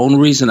realize the only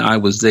reason I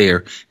was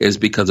there is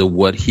because of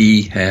what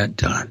he had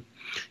done.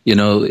 You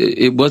know,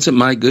 it wasn't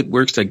my good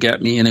works that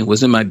got me in. It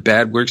wasn't my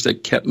bad works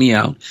that kept me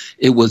out.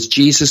 It was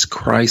Jesus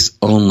Christ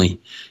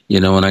only. You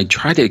know, and I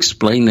try to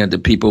explain that to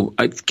people.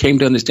 I came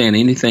to understand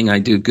anything I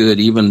do good,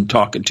 even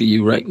talking to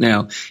you right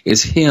now,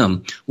 is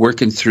him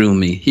working through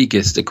me. He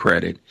gets the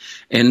credit.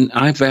 And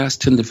I've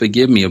asked him to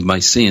forgive me of my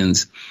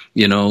sins,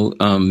 you know,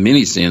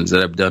 many sins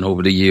that I've done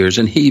over the years.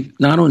 And he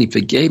not only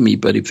forgave me,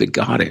 but he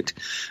forgot it.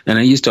 And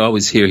I used to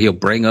always hear he'll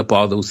bring up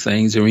all those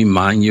things and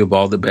remind you of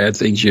all the bad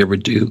things you ever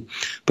do.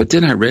 But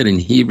then I read in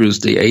Hebrews,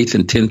 the 8th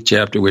and 10th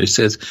chapter, where it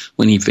says,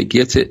 when he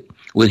forgets it,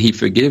 when he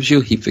forgives you,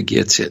 he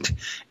forgets it.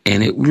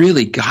 And it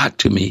really got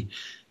to me.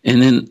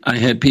 And then I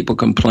had people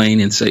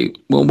complain and say,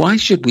 well, why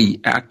should we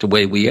act the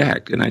way we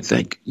act? And I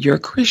think, you're a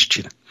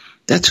Christian.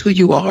 That's who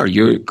you are.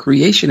 You're a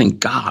creation in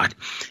God.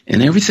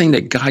 And everything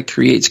that God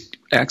creates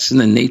acts in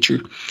the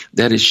nature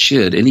that it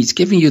should. And he's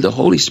giving you the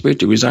Holy Spirit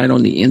to reside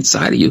on the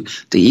inside of you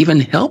to even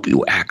help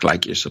you act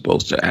like you're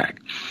supposed to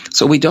act.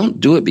 So we don't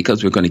do it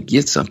because we're going to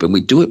get something.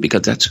 We do it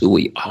because that's who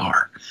we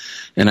are.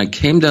 And I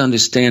came to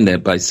understand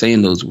that by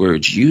saying those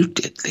words, "You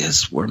did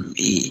this for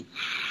me."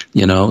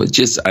 You know, it's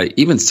just,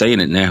 even saying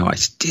it now, I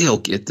still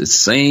get the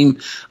same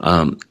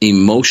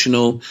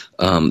emotional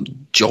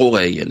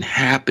joy and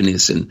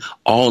happiness and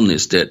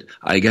allness that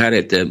I got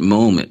at that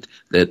moment,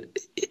 that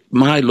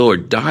my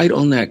Lord died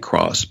on that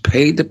cross,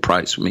 paid the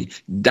price for me,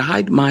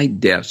 died my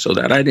death so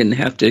that I didn't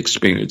have to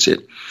experience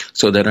it,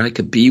 so that I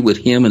could be with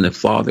him and the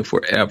Father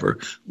forever,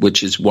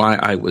 which is why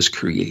I was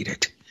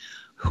created.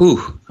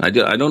 Whew, I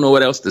don't know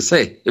what else to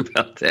say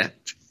about that.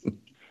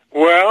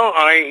 Well,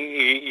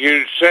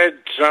 you said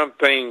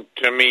something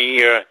to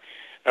me a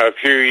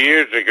few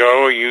years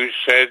ago. You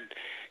said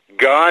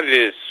God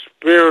is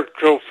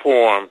spiritual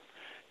form,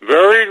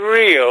 very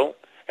real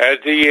as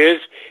he is.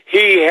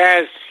 He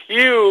has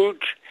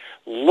huge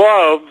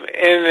love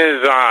in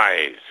his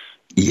eyes.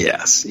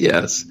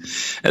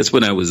 Yes. That's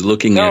when I was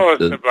looking Tell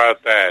us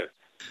about that.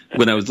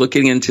 When I was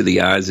looking into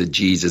the eyes of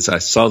Jesus, I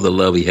saw the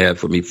love he had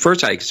for me.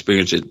 First, I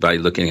experienced it by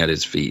looking at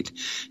his feet.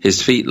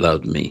 His feet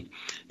loved me.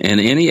 And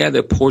any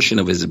other portion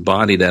of his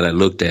body that I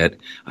looked at,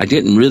 I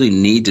didn't really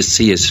need to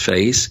see his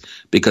face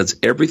because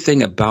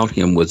everything about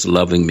him was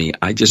loving me.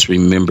 I just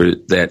remember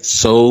that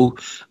so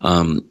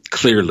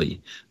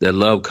clearly, that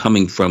love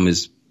coming from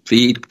his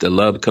feet, the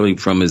love coming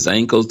from his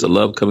ankles, the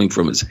love coming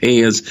from his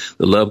hands,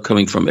 the love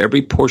coming from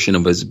every portion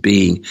of his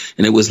being.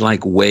 And it was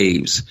like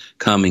waves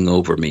coming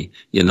over me,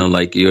 you know,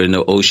 like you're in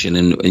the ocean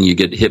and you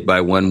get hit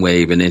by one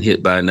wave and then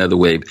hit by another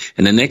wave.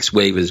 And the next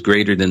wave is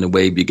greater than the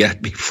wave you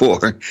got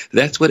before.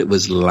 That's what it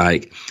was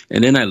like.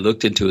 And then I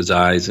looked into his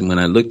eyes. And when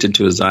I looked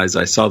into his eyes,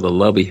 I saw the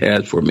love he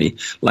had for me,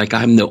 like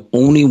I'm the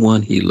only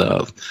one he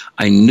loved.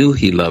 I knew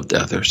he loved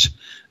others.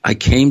 I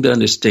came to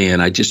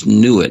understand, I just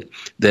knew it,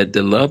 that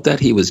the love that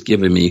he was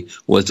giving me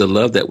was the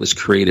love that was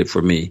created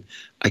for me.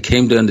 I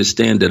came to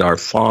understand that our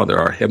Father,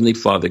 our Heavenly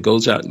Father,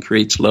 goes out and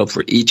creates love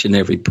for each and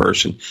every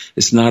person.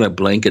 It's not a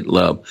blanket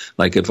love,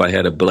 like if I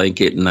had a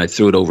blanket and I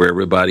threw it over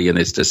everybody and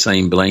it's the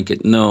same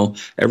blanket. No,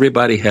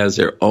 everybody has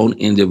their own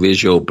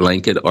individual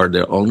blanket or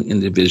their own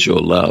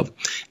individual love.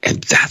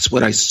 And that's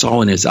what I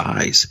saw in his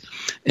eyes.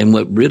 And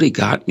what really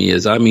got me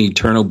is I'm an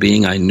eternal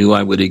being. I knew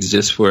I would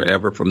exist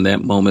forever from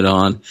that moment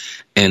on,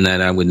 and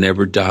that I would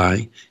never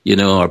die, you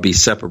know, or be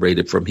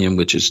separated from him,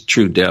 which is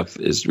true death,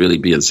 is really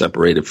being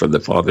separated from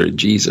the Father of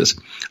Jesus.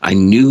 I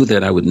knew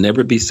that I would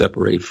never be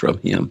separated from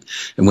him.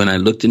 And when I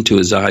looked into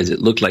his eyes, it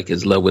looked like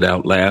his love would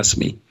outlast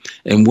me.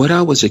 And what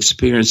I was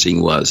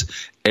experiencing was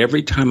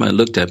every time I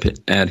looked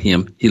at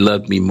him, he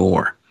loved me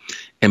more.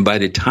 And by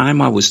the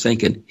time I was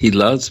thinking he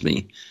loves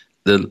me,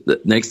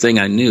 the next thing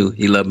I knew,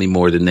 he loved me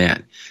more than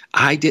that.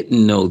 I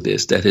didn't know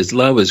this, that his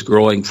love is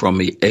growing from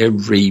me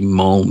every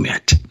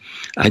moment.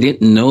 I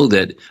didn't know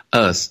that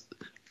us,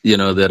 you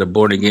know, that are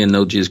born again,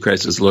 know Jesus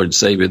Christ as Lord and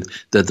Savior,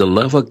 that the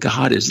love of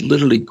God is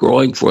literally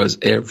growing for us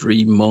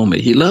every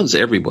moment. He loves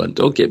everyone,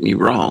 don't get me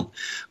wrong,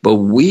 but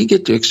we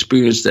get to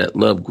experience that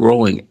love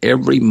growing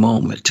every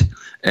moment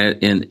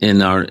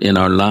in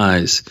our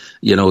lives.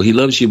 You know, he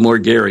loves you more,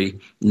 Gary,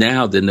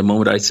 now than the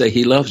moment I say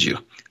he loves you.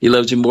 He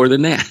loves you more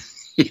than that.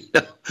 You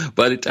know,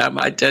 by the time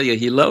I tell you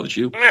he loves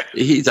you,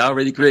 he's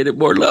already created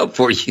more love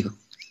for you.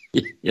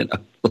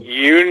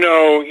 You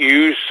know,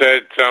 you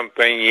said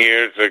something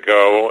years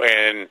ago,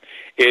 and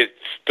it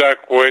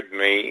stuck with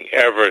me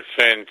ever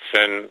since.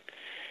 And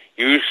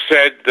you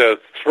said the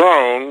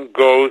throne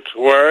goes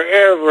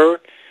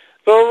wherever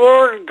the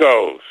Lord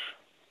goes.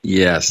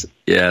 Yes,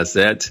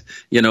 that's,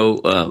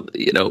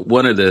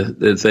 one of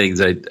the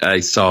things I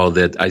saw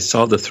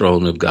the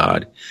throne of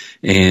God,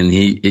 and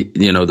he,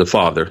 the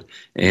Father,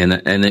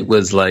 and it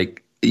was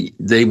like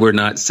they were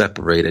not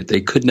separated.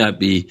 They could not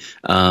be,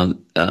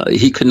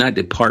 he could not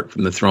depart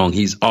from the throne.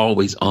 He's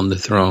always on the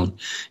throne,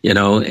 and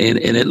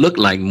it looked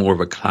like more of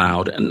a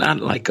cloud, and not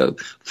like a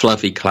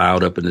fluffy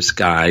cloud up in the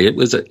sky. It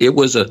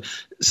was a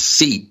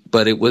seat,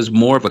 but it was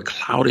more of a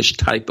cloudish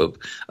type of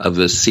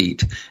a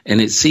seat.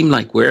 And it seemed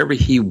like wherever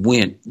he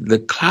went, the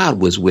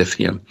cloud was with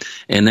him,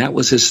 and that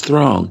was his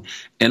throne.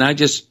 And I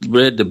just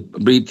read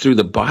through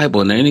the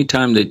Bible, and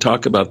anytime they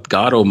talk about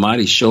God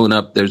Almighty showing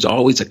up, there's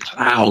always a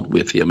cloud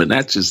with him, and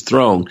that's his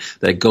throne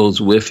that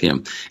goes with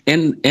him.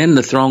 And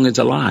the throne is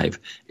alive.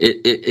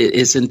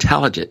 It's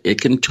intelligent.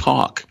 It can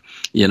talk.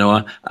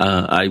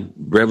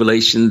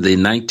 Revelation, the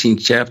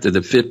 19th chapter, the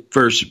 5th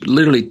verse,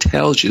 literally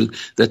tells you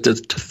that the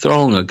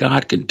throne of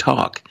God can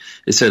talk.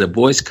 It said a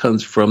voice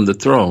comes from the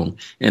throne,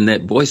 and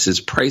that voice is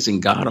praising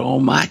God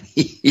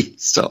Almighty.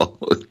 So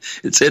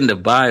it's in the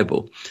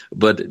Bible.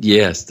 But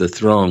yes, the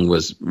throne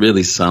was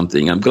really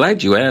something. I'm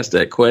glad you asked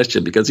that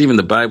question, because even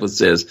the Bible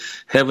says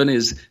heaven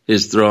is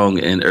his throne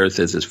and earth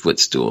is his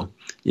footstool.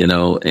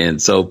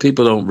 And so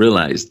people don't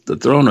realize the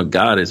throne of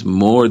God is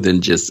more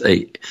than just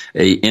a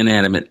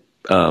inanimate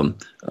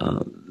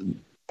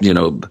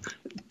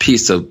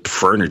piece of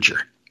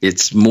furniture.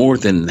 It's more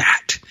than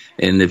that.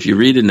 And if you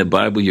read in the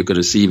Bible, you're going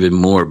to see even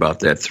more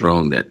about that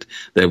throne that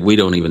we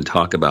don't even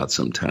talk about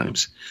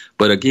sometimes.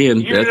 But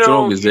again, that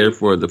throne is there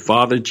for the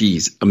Father,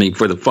 Jesus. I mean,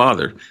 for the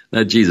Father,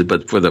 not Jesus,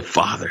 but for the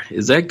Father.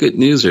 Is that good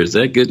news, or is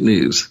that good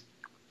news?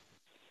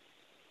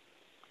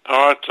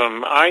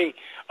 Awesome. I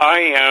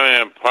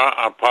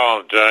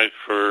apologize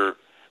for,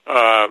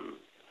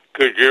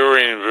 because you're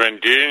in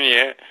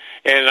Virginia,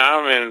 and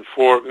I'm in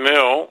Fort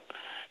Mill,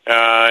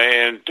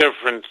 in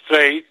different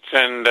states,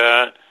 and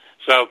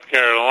South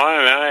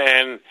Carolina,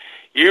 and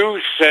you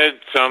said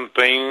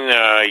something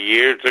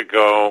years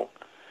ago,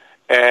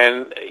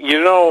 and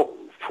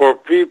for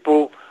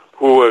people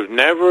who have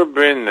never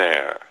been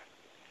there,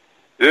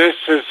 this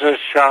is a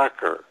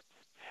shocker.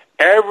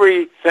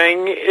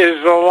 Everything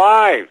is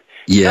alive.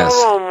 Yes.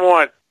 Tell them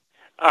what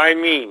I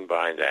mean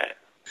by that.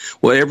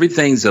 Well,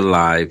 everything's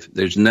alive.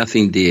 There's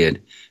nothing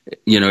dead.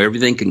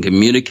 Everything can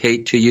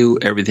communicate to you.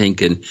 Everything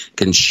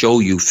can show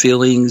you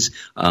feelings,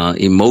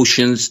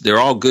 emotions. They're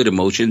all good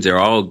emotions. They're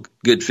all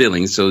good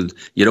feelings. So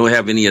you don't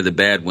have any of the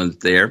bad ones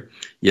there.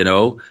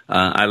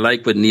 I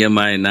like what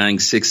Nehemiah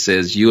 9:6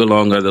 says, you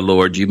alone are the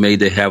Lord. You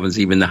made the heavens,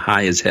 even the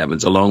highest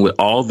heavens, along with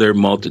all their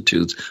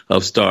multitudes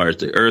of stars,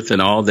 the earth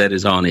and all that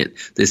is on it,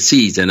 the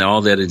seas and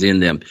all that is in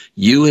them.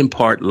 You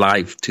impart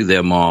life to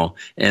them all,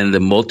 and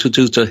the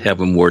multitudes of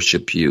heaven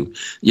worship you.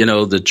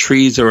 The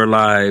trees are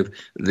alive.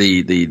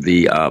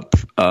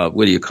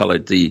 What do you call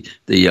it? The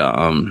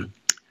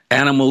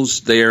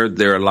animals,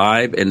 they're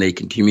alive, and they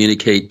can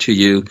communicate to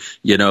you.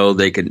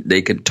 They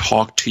can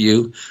talk to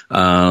you.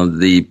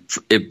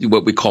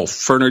 What we call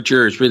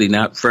furniture is really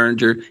not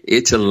furniture.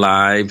 It's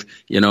alive.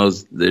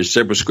 There's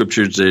several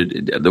scriptures.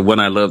 The one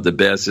I love the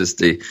best is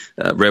the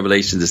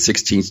Revelation, the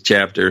 16th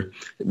chapter,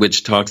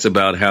 which talks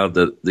about how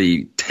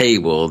the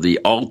table, the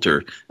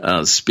altar,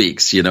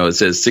 speaks. It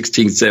says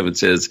 16:7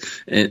 says,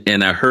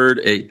 and I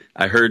heard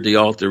the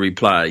altar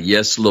reply,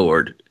 "Yes,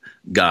 Lord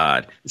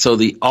God." So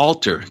the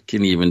altar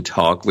can even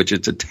talk, which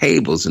is the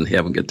tables in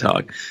heaven can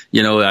talk.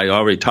 I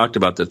already talked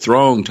about the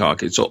throne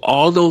talking. So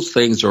all those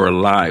things are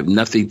alive.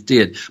 Nothing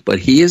did. But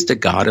he is the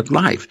God of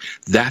life.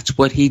 That's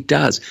what he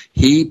does.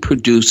 He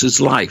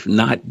produces life,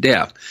 not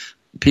death.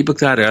 People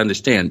got to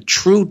understand,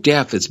 true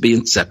death is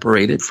being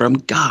separated from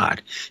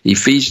God.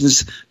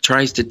 Ephesians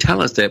tries to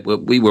tell us that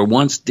what we were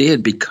once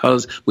dead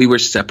because we were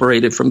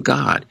separated from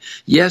God.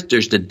 Yes,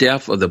 there's the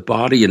death of the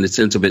body in the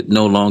sense of it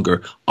no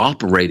longer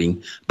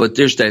operating, but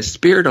there's that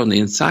spirit on the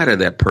inside of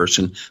that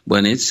person.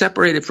 When it's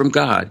separated from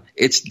God,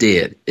 it's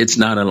dead. It's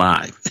not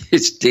alive.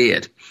 It's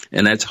dead.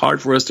 And that's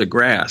hard for us to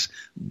grasp.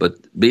 But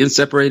being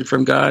separated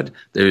from God,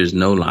 there is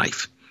no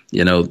life.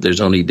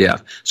 There's only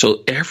death.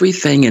 So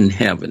everything in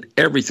heaven,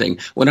 everything.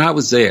 When I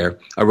was there,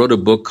 I wrote a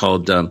book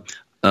called, I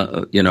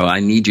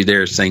Need You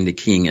There, Sang the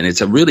King. And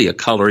it's really a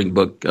coloring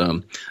book,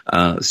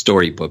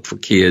 story book for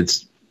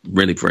kids,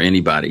 really for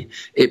anybody.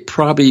 It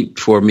probably,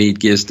 for me,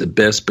 gives the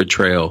best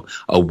portrayal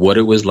of what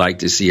it was like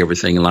to see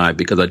everything alive,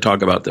 because I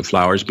talk about the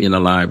flowers being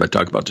alive. I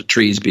talk about the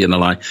trees being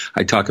alive.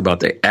 I talk about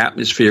the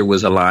atmosphere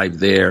was alive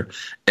there.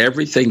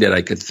 Everything that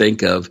I could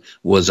think of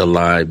was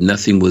alive.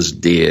 Nothing was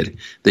dead.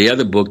 The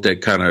other book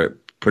that kind of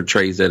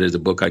portrays that is a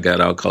book I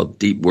got out called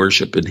Deep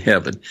Worship in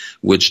Heaven,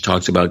 which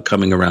talks about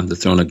coming around the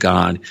throne of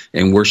God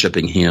and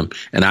worshiping him.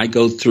 And I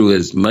go through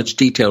as much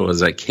detail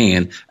as I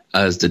can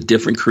as the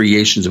different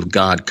creations of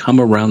God come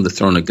around the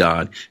throne of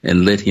God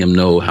and let him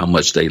know how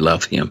much they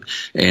love him.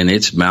 And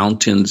it's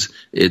mountains,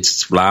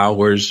 it's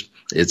flowers,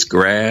 it's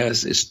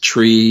grass, it's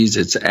trees,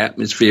 it's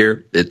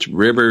atmosphere, it's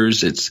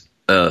rivers, it's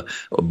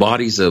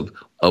bodies of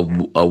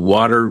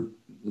water.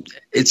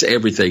 It's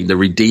everything. The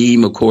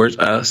redeemed, of course,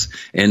 us,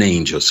 and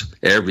angels.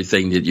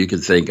 Everything that you can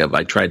think of.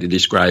 I tried to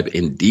describe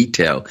in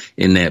detail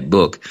in that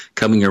book,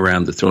 coming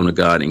around the throne of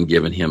God and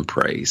giving him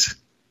praise.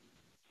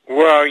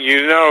 Well,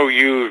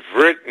 you've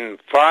written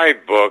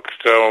 5 books,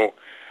 so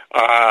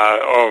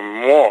or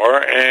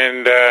more.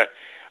 And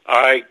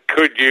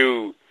could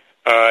you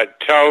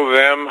tell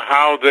them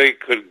how they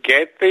could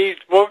get these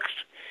books?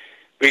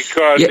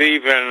 Because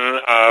even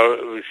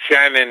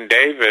Shannon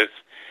Davis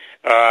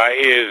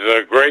is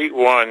a great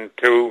one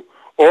to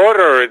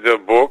order the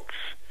books,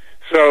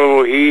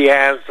 so he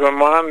has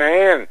them on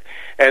hand,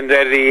 and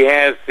that he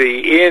has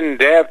the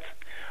in-depth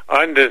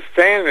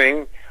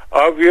understanding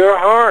of your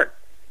heart.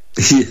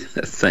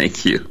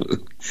 Thank you.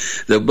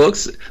 The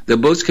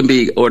books can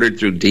be ordered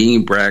through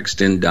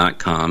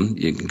deanbraxton.com.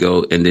 You can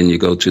go, and then you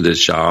go to the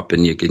shop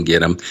and you can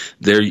get them.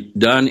 They're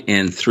done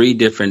in 3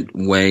 different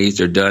ways.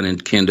 They're done in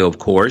Kindle, of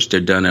course.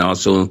 They're done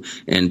also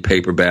in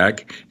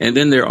paperback. And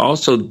then they're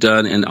also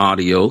done in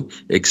audio,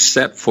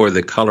 except for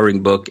the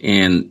coloring book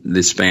and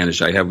the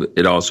Spanish. I have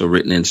it also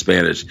written in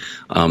Spanish.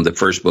 The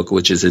first book,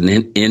 which is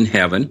in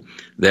Heaven.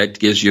 That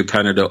gives you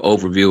kind of the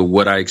overview of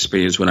what I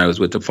experienced when I was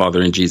with the Father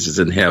and Jesus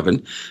in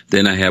heaven.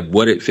 Then I have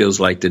What It Feels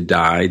Like to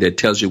Die. That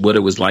tells you what it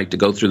was like to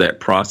go through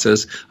that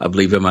process of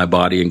leaving my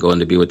body and going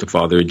to be with the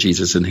Father and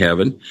Jesus in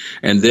heaven.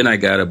 And then I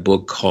got a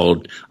book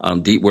called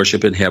Deep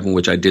Worship in Heaven,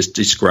 which I just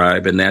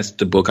described. And that's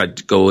the book I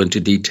go into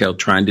detail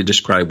trying to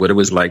describe what it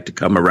was like to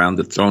come around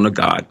the throne of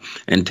God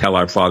and tell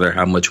our Father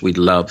how much we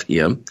love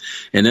him.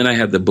 And then I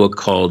have the book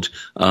called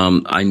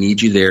I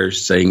Need You There,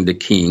 Saying the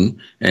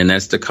King. And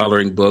that's the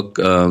coloring book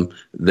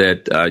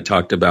that I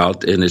talked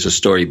about, and it's a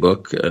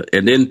storybook.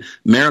 And then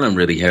Marilyn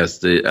really has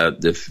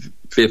the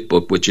 5th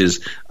book, which is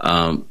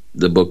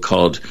the book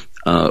called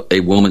A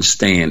Woman's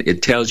Stand.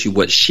 It tells you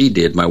what she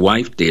did, my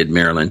wife did,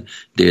 Marilyn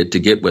did, to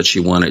get what she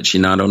wanted. She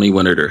not only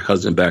wanted her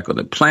husband back on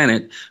the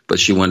planet, but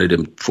she wanted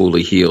him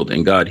fully healed.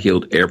 And God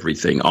healed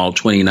everything, all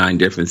 29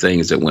 different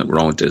things that went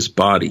wrong with his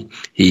body.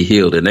 He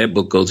healed. And that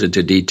book goes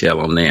into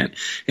detail on that.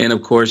 And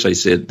of course, I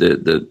said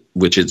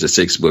which is the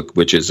 6th book,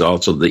 which is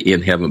also the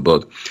In Heaven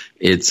book.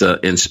 It's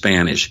in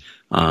Spanish.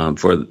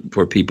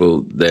 For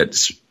people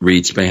that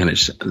read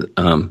Spanish,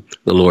 the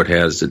Lord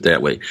has it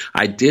that way.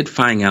 I did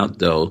find out,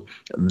 though,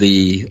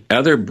 the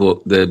other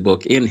book, the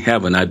book In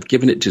Heaven, I've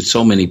given it to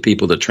so many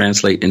people to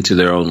translate into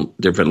their own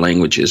different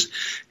languages,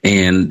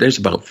 and there's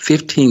about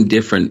 15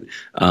 different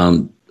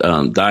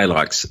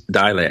dialects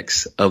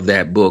of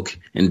that book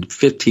in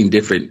 15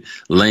 different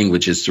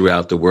languages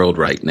throughout the world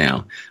right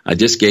now. I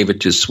just gave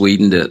it to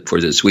Sweden for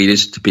the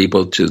Swedish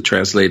people to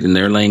translate in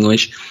their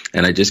language,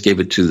 and I just gave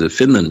it to the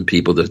Finland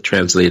people to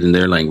translate in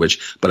their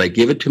language. But I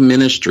give it to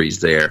ministries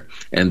there,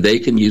 and they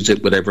can use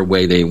it whatever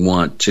way they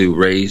want to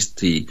raise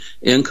the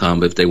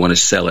income if they want to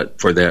sell it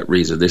for that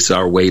reason. This is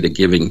our way to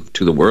giving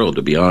to the world,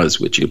 to be honest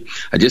with you.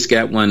 I just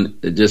got one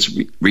just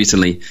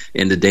recently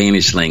in the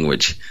Danish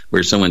language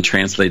where someone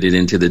translated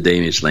into the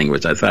Danish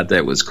language. I thought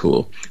that was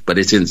cool. But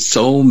it's in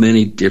so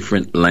many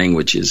different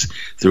languages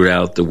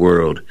throughout the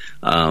world.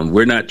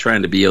 We're not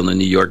trying to be on the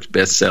New York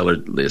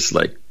bestseller list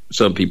like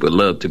some people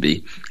love to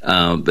be,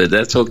 but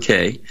that's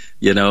okay.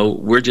 You know,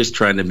 we're just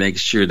trying to make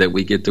sure that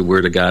we get the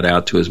word of God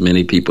out to as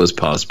many people as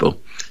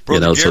possible,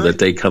 Brother so that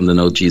they come to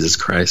know Jesus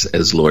Christ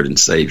as Lord and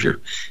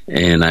Savior.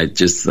 And I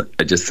just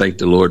thank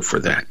the Lord for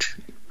that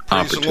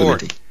opportunity. The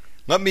Lord.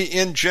 Let me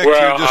inject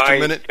here just a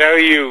minute. I tell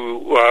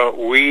you,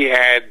 we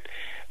had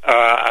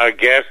a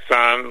guest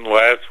on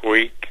last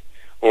week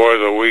or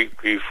the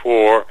week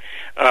before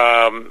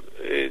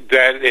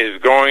that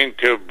is going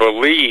to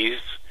Belize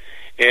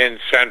in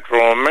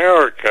Central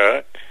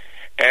America,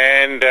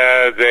 and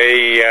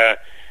they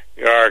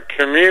are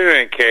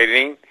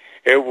communicating.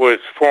 It was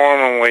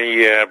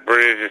formerly a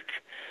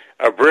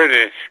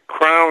British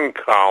crown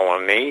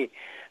colony.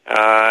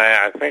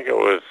 I think it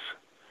was.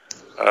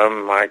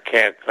 I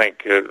can't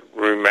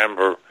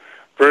remember.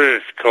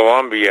 British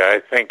Columbia, I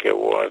think it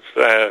was.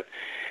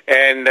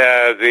 And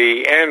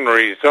the end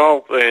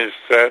result is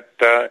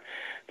that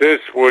this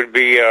would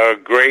be a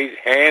great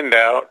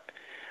handout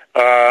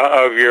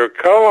of your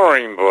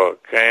coloring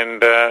book. And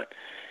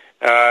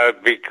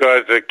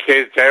because the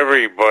kids,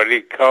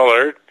 everybody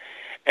colored.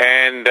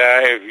 And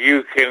if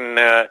you can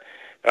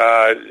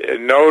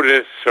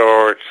notice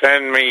or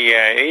send me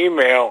an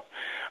email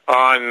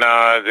on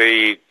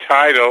the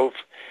titles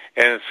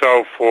and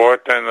so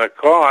forth and the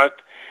cost,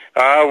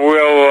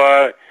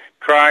 we'll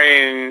try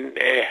and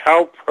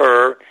help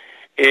her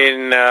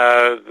in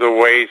the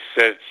ways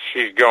that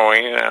she's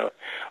going.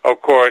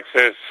 Of course,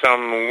 there's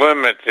some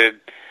limited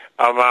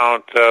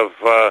amount of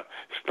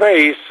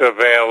space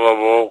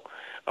available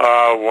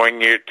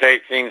when you're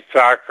taking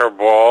soccer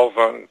balls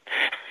and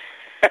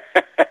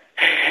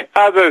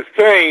other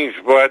things,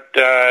 but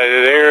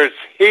there's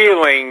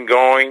healing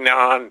going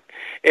on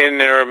in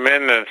their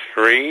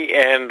ministry,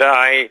 and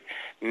I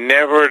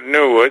never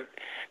knew it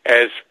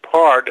as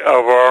part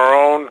of our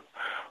own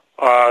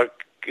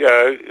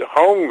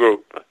home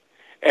group,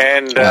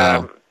 and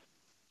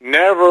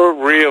never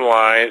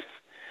realized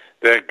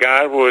that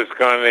God was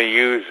going to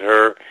use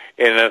her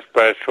in a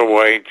special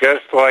way,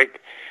 just like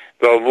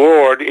the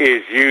Lord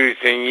is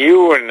using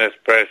you in a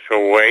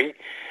special way.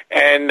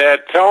 And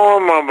tell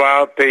them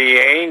about the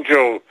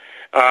angel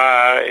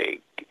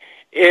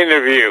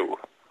interview.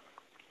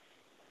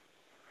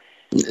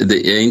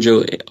 The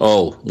Angel.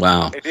 Oh,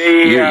 wow.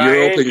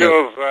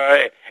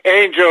 The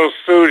Angel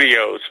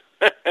Studios.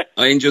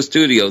 Angel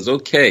Studios.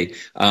 Okay.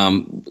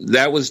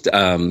 That was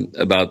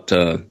about.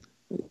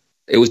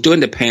 It was during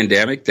the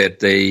pandemic that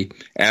they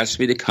asked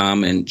me to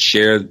come and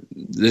share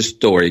this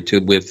story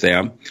with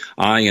them.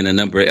 I and a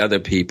number of other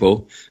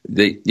people.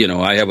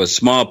 I have a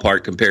small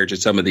part compared to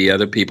some of the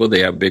other people.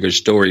 They have bigger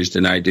stories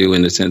than I do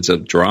in the sense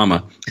of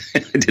drama. I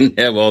didn't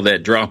have all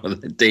that drama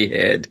that they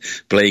had: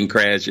 plane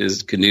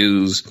crashes,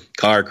 canoes,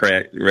 car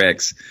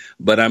wrecks.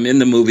 But I'm in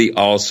the movie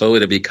also.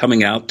 It'll be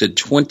coming out the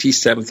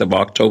 27th of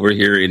October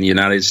here in the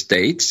United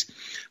States.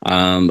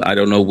 I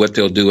don't know what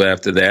they'll do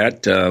after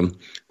that.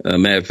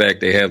 Matter of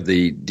fact, they have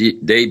the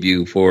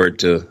debut for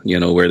it,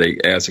 where they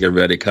ask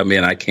everybody to come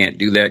in. I can't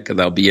do that because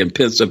I'll be in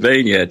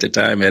Pennsylvania at the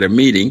time at a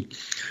meeting.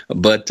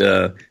 But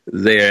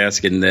they're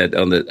asking that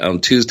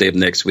on Tuesday of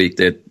next week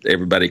that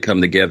everybody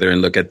come together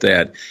and look at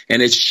that.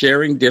 And it's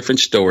sharing different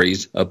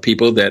stories of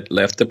people that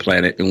left the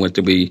planet and went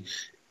to be.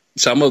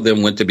 Some of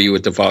them went to be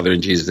with the Father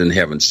and Jesus in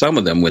heaven. Some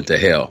of them went to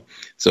hell.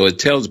 So it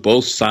tells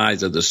both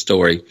sides of the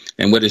story.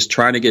 And what it's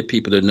trying to get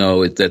people to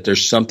know is that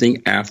there's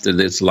something after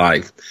this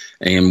life.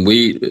 And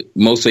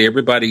mostly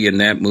everybody in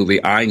that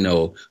movie I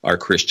know are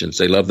Christians.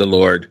 They love the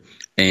Lord,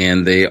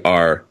 and they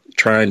are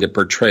trying to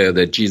portray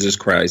that Jesus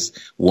Christ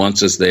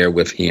wants us there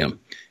with him.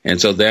 And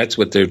so that's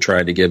what they're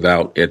trying to give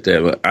out.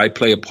 I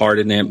play a part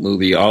in that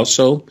movie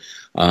also.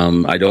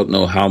 I don't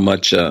know how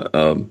much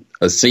a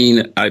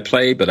scene I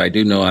play, but I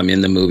do know I'm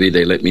in the movie.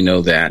 They let me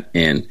know that,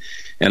 and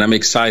I'm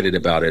excited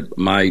about it.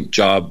 My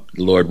job,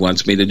 the Lord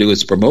wants me to do,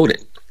 is promote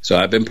it. So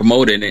I've been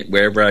promoting it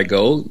wherever I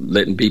go,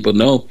 letting people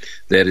know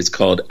that it's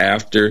called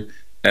After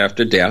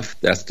Death.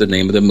 That's the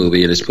name of the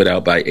movie, and it's put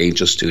out by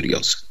Angel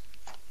Studios.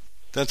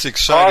 That's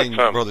exciting,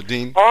 awesome. Brother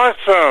Dean.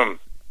 Awesome.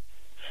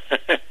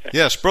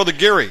 Yes, Brother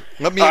Gary.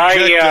 Let me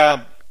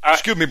inject.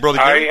 Excuse me, Brother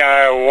Gary.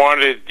 I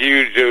wanted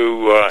you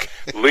to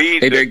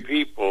lead the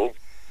people.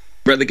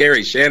 Brother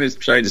Gary, Shannon's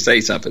trying to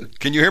say something.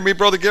 Can you hear me,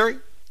 Brother Gary?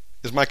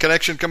 Is my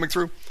connection coming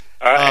through?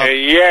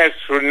 Yes,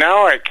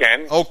 now I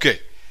can. Okay.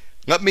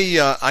 Let me,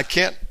 I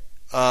can't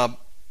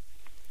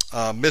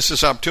miss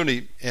this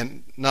opportunity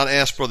and not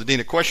ask Brother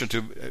Dean a question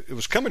too. It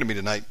was coming to me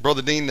tonight.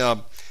 Brother Dean,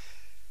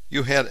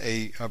 you had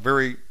a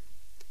very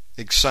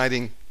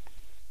exciting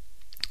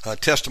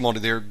testimony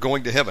there,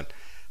 going to heaven.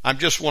 I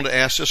just want to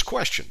ask this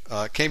question.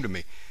 It came to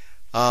me.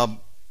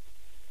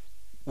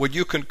 Would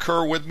you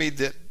concur with me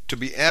that to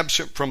be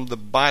absent from the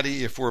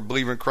body, if we're a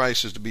believer in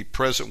Christ, is to be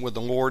present with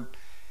the Lord?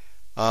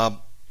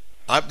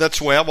 That's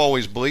the way I've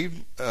always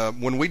believed.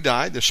 When we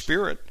die, the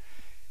spirit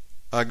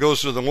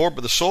goes to the Lord,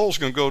 but the soul's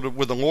going to go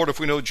with the Lord if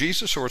we know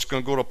Jesus, or it's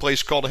going to go to a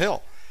place called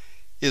hell.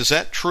 Is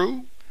that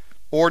true?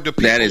 Or do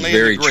people that is lay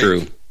very in the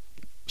grave? True.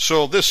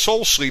 So this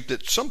soul sleep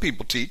that some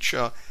people teach,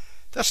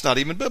 that's not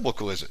even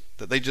biblical, is it?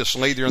 That they just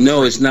lay there in the grave?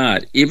 No, it's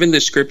not. Even the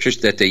scriptures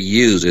that they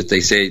use, if they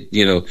say,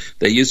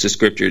 they use the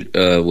scripture,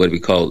 what we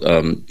call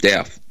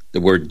death, the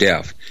word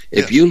death.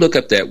 If you look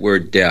up that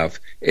word death,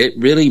 it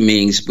really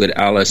means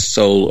without a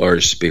soul or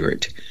a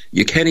spirit.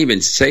 You can't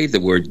even say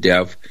the word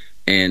death,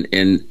 and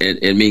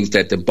it means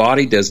that the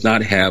body does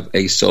not have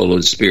a soul or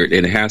a spirit,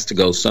 and it has to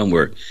go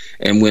somewhere.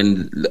 And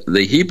when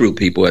the Hebrew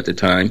people at the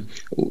time,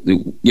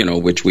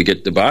 which we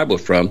get the Bible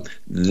from,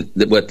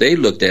 what they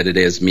looked at it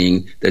as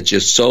mean that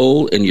your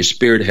soul and your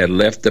spirit had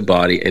left the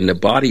body, and the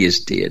body is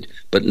dead,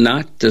 but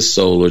not the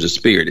soul or the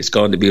spirit. It's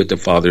going to be with the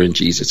Father and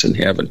Jesus in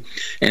heaven.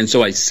 And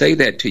so I say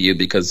that to you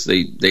because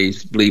they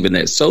believe in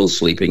that soul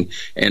sleeping,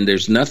 and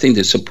there's nothing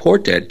to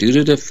support that due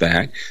to the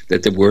fact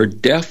that the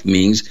word death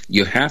means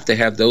you have to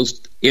have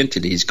those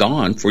entities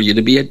gone for you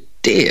to be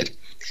dead.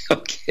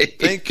 Okay.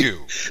 Thank you.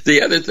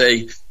 The other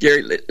thing,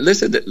 Gary,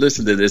 listen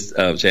to this,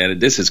 Shannon.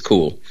 This is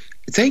cool.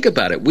 Think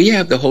about it. We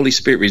have the Holy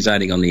Spirit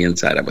residing on the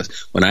inside of us.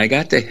 When I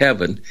got to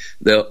heaven,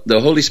 the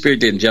Holy Spirit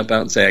didn't jump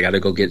out and say, I got to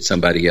go get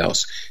somebody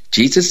else.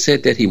 Jesus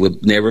said that he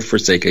would never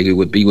forsake us. He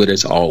would be with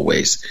us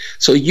always.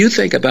 So you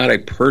think about a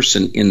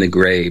person in the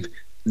grave.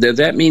 Does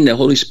that mean the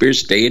Holy Spirit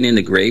staying in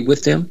the grave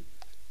with them?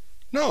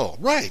 No,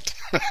 right.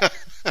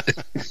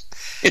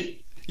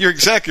 You're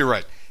exactly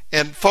right.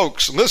 And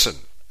folks, listen,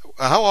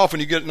 how often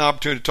you get an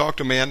opportunity to talk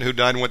to a man who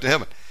died and went to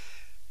heaven?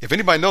 If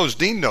anybody knows,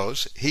 Dean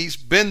knows, he's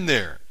been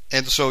there.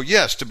 And so,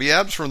 yes, to be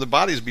absent from the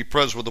body is to be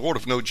present with the Lord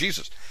if you know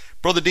Jesus.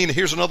 Brother Dean,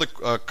 here's another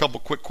couple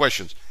quick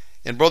questions.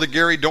 And Brother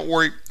Gary, don't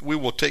worry, we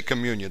will take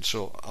communion,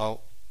 so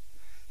I'll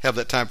have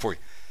that time for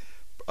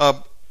you.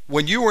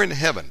 When you were in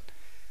heaven,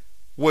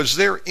 was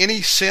there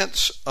any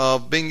sense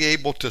of being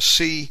able to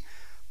see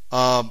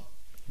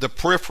the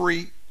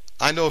periphery?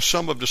 I know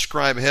some have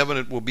described heaven,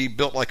 it will be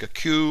built like a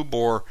cube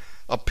or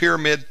a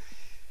pyramid.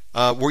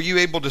 Were you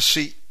able to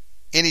see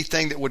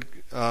anything that would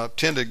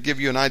tend to give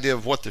you an idea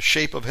of what the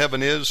shape of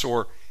heaven is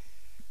or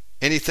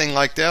anything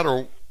like that?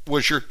 Or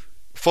was your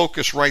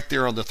focus right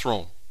there on the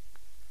throne?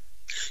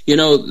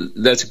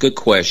 That's a good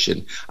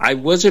question. I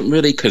wasn't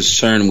really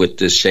concerned with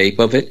the shape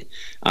of it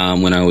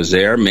when I was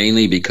there,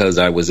 mainly because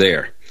I was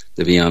there.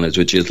 to be honest,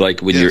 which is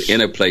like when Yes. you're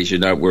in a place, you're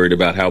not worried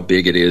about how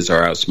big it is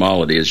or how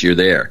small it is. You're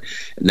there.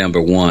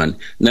 Number one.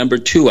 Number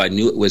two, I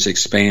knew it was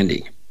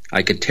expanding.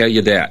 I could tell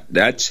you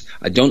that.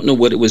 I don't know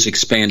what it was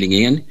expanding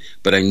in,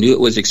 but I knew it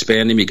was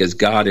expanding because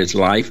God is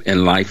life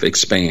and life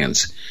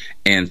expands.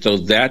 And so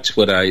that's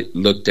what I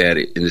looked at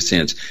it in a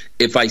sense.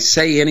 If I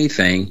say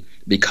anything,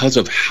 because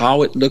of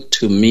how it looked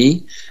to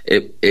me,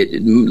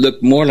 it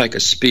looked more like a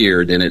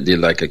sphere than it did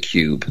like a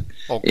cube.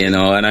 Okay. You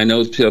know, and I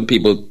know some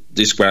people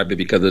describe it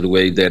because of the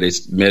way that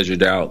it's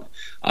measured out.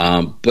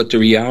 But the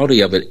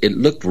reality of it, it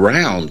looked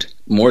round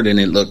more than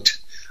it looked,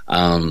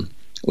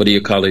 what do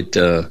you call it?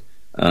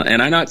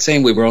 And I'm not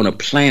saying we were on a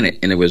planet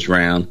and it was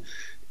round.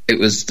 It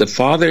was the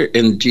Father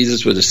and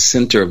Jesus were the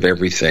center of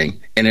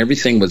everything, and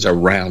everything was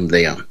around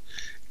them.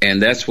 And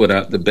that's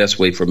what the best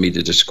way for me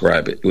to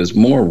describe it. It was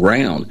more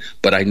round,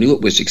 but I knew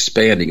it was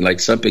expanding, like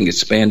something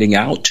expanding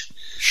out.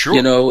 Sure.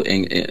 You know,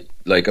 and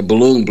like a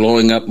balloon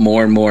blowing up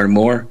more and more and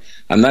more.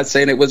 I'm not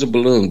saying it was a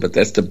balloon, but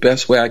that's the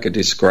best way I could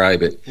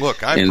describe it.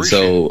 Look, I and appreciate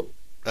so it.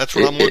 That's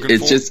what I'm looking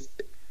it's for.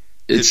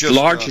 It's just,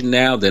 larger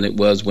now than it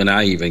was when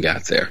I even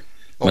got there,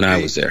 when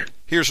I was there.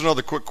 Here's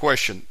another quick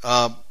question.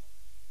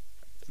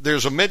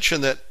 There's a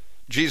mention that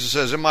Jesus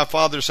says, "In my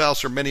Father's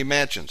house are many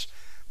mansions."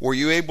 Were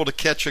you able to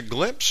catch a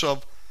glimpse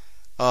of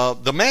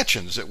the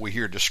mansions that we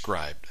hear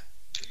described?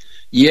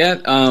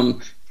 Yeah,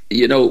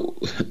 you know,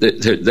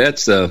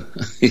 that's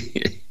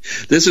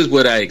this is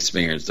what I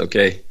experienced.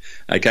 Okay,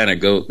 I kind of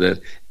go.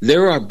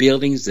 There are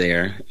buildings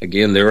there.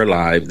 Again, they're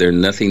alive. They're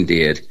nothing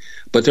dead,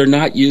 but they're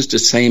not used the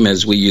same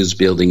as we use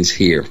buildings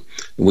here.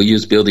 We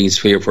use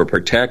buildings here for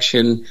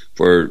protection,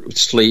 for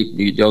sleep.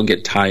 You don't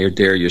get tired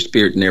there. Your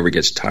spirit never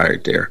gets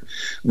tired there.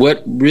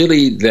 What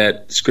really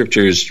that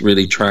scripture is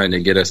really trying to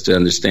get us to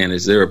understand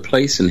is there a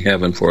place in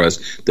heaven for us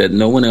that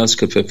no one else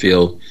could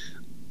fulfill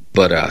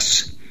but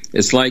us.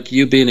 It's like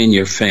you being in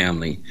your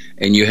family,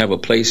 and you have a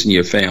place in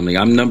your family.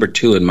 I'm number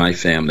 2 in my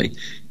family.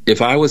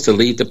 If I was to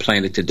leave the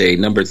planet today,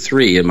 number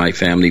 3 in my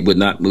family would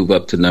not move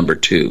up to number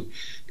 2.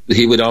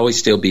 He would always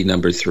still be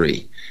number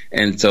 3.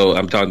 And so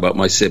I'm talking about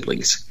my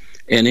siblings.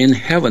 And in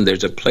heaven,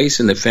 there's a place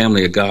in the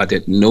family of God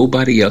that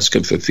nobody else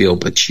can fulfill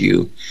but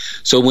you.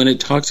 So when it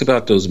talks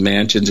about those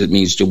mansions, it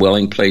means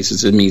dwelling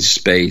places. It means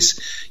space.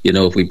 You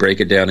know, if we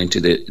break it down into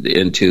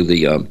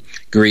the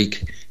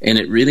Greek, and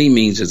it really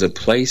means there's a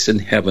place in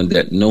heaven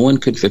that no one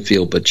could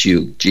fulfill but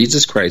you.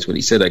 Jesus Christ, when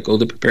he said, "I go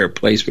to prepare a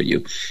place for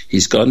you,"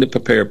 he's gone to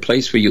prepare a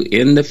place for you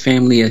in the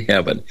family of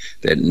heaven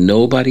that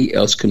nobody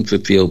else can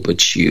fulfill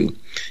but you.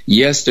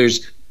 Yes,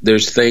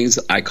 there's things,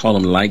 I call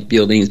them like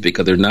buildings,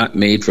 because they're not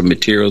made from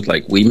materials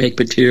like we make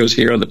materials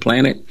here on the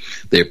planet.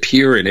 They're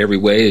pure in every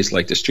way. It's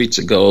like the streets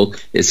of gold.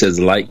 It says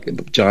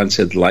like, John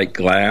said, like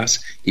glass.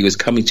 He was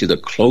coming to the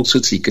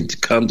closest he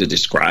could come to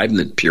describe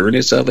the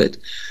pureness of it.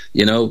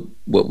 You know,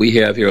 what we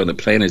have here on the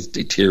planet is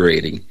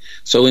deteriorating.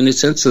 So in the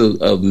sense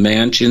of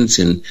mansions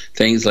and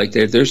things like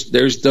that,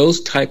 there's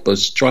those type of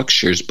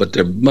structures, but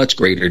they're much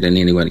greater than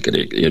anyone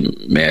could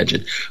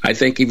imagine. I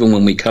think even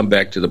when we come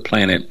back to the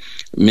planet,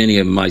 many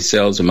of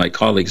myself and my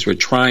colleagues were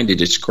trying to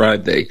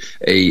describe a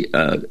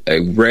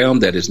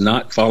realm that is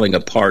not falling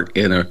apart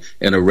in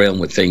a realm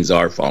where things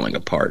are falling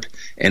apart,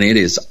 and it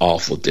is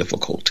awful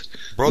difficult.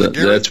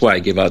 That's why I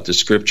give out the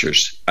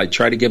scriptures. I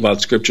try to give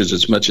out scriptures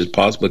as much as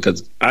possible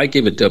because I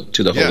give it up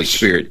to the Holy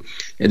Spirit,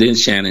 and then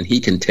Shannon, he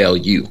can tell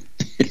you,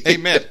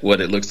 amen, what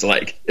it looks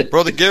like.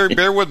 Brother Gary,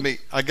 bear with me.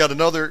 I got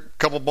another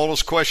couple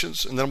bonus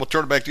questions, and then we'll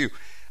turn it back to you.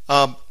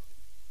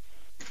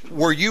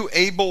 Were you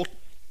able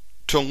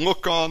to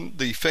look on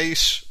the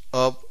face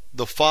of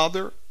the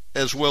Father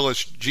as well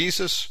as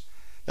Jesus?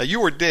 Now, you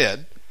were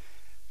dead.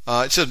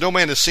 It says no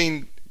man has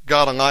seen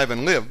God alive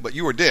and live, but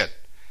you were dead.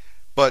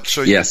 But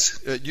so yes,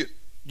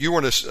 you were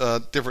in a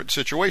different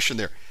situation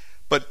there.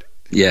 But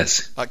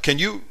yes,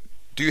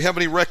 do you have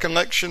any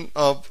recollection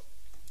of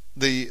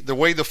the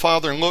way the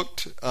Father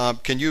looked?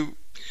 Can you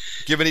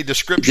give any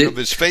description of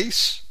his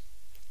face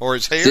or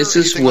his hair? This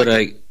is what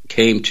I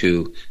came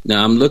to.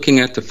 Now I'm looking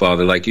at the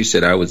Father, like you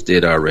said, I was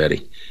dead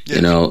already. Yes.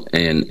 You know,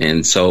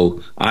 and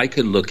so I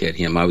could look at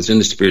him. I was in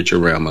the spiritual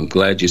realm. I'm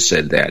glad you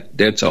said that.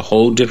 That's a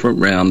whole different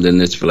realm than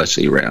this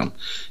fleshly realm.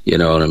 You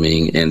know what I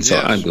mean? And so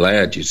yes, I'm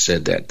glad you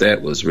said that.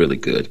 That was really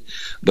good.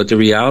 But the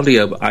reality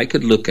of I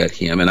could look at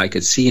him and I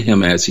could see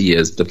him as he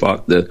is.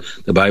 The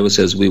Bible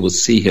says we will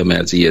see him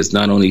as he is,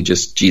 not only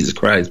just Jesus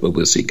Christ, but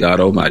we'll see God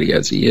Almighty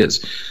as he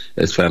is.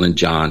 That's found in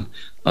John,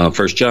 1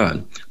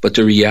 John. But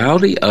the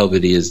reality of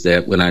it is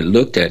that when I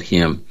looked at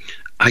him,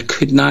 I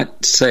could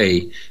not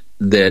say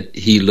that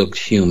he looked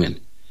human.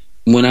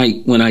 When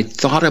I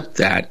thought of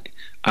that,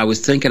 I was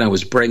thinking I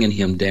was bringing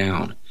him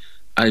down.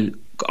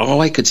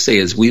 All I could say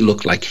is we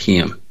look like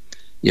him,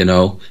 you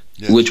know,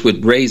 yes, which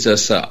would raise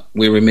us up.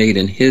 We were made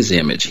in his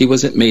image. He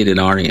wasn't made in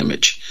our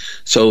image.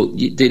 So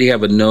did he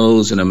have a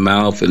nose and a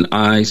mouth and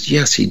eyes?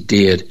 Yes, he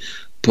did.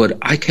 But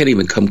I can't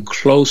even come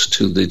close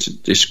to the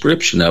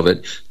description of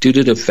it due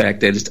to the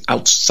fact that it's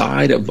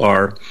outside of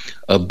our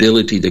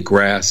ability to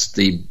grasp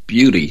the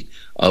beauty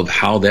of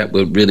how that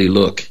would really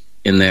look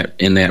in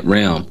that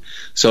realm.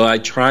 So I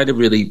try to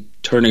really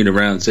turning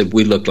around and said,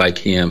 we look like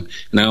him.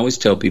 And I always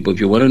tell people, if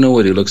you want to know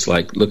what he looks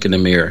like, look in the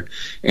mirror.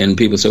 And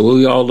people say, well,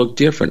 we all look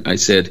different. I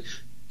said,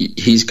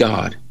 he's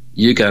God.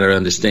 You got to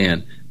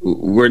understand.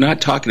 We're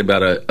not talking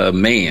about a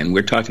man.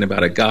 We're talking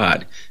about a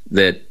God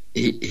that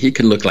he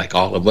can look like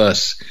all of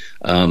us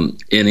in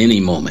any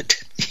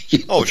moment.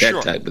 Oh, that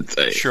sure. type of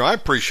thing. Sure, I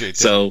appreciate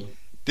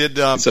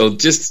that. So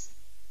just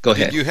go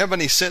ahead. Did you have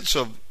any sense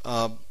of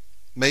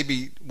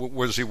maybe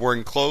was he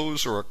wearing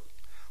clothes or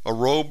a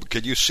robe?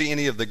 Could you see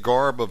any of the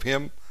garb of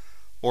him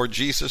or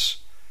Jesus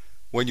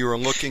when you were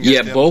looking at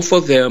him? Yeah, both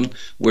of them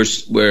were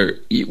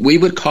we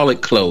would call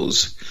it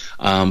clothes,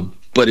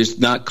 but it's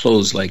not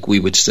clothes like we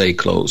would say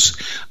clothes.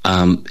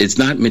 It's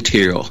not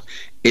material.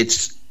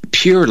 It's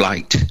pure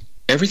light.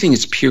 Everything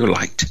is pure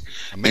light.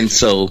 Amazing. And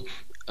so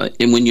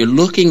and when you're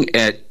looking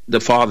at the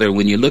Father,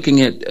 when you're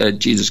looking at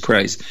Jesus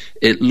Christ,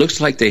 it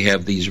looks like they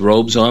have these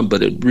robes on,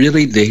 but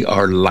they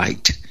are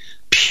light,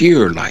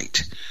 pure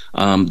light.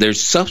 There's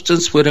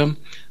substance with them.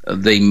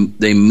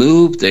 They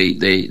move.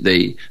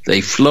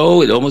 They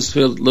flow. It almost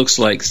looks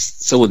like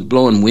someone's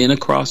blowing wind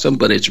across them,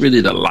 but it's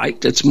really the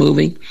light that's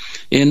moving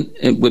in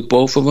with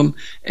both of them.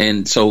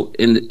 And so,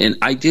 and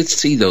I did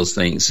see those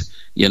things.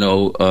 It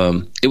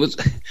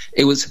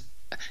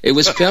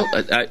was felt.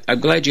 I'm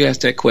glad you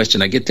asked that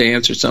question. I get to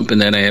answer something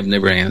that I have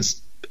never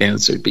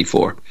answered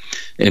before,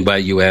 and by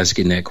you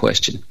asking that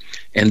question.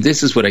 And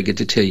this is what I get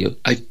to tell you.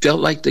 I felt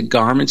like the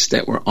garments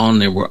that were on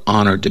there were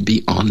honored to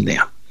be on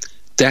them.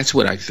 That's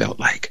what I felt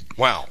like.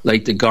 Wow.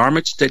 Like the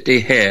garments that they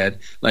had,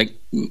 like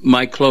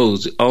my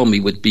clothes on me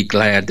would be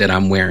glad that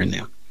I'm wearing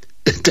them.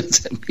 Does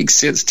that make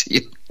sense to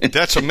you?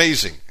 That's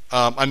amazing.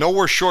 I know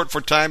we're short for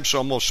time,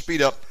 so I'm going to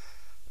speed up.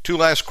 2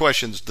 last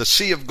questions. The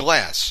sea of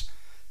glass.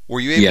 Were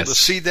you able to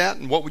see that?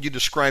 And what would you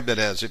describe that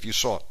as if you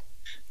saw it?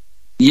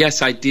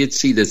 Yes, I did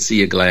see the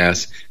sea of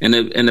glass. And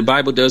the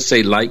Bible does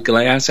say light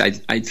glass.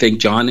 I think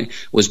John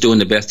was doing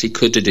the best he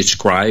could to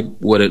describe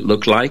what it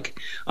looked like.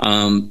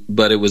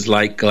 But it was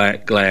light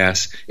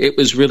glass. It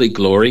was really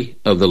glory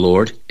of the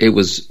Lord. It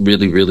was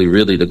really, really,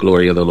 really the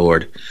glory of the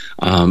Lord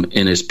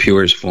in its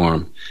purest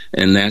form.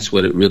 And that's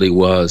what it really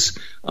was.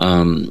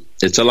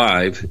 It's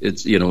alive.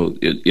 It's,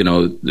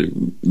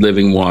 the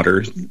living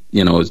water,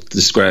 it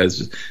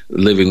describes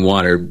living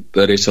water,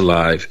 but it's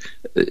alive.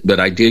 But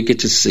I did get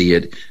to see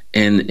it,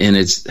 and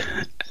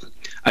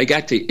I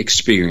got to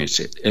experience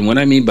it. And what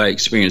I mean by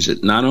experience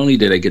it, not only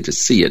did I get to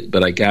see it,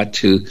 but I got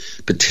to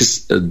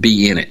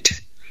be in it,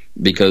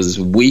 because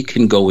we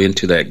can go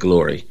into that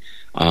glory.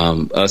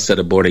 Us that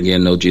are born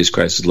again, know Jesus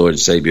Christ as Lord and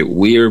Savior.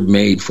 We're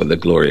made for the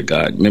glory of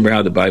God. Remember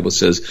how the Bible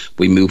says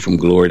we move from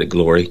glory to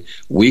glory?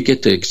 We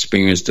get to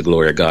experience the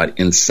glory of God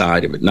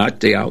inside of it,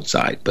 not the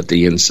outside, but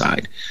the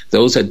inside.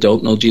 Those that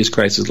don't know Jesus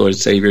Christ as Lord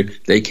and Savior,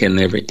 they can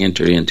never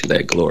enter into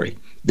that glory.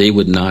 They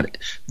would not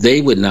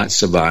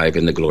survive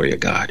in the glory of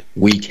God.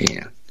 We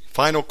can.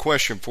 Final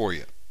question for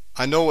you.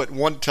 I know at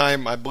one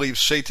time, I believe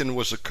Satan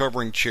was a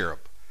covering cherub,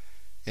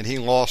 and he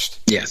lost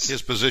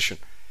his position.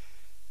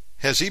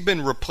 Has he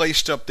been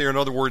replaced up there? In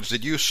other words,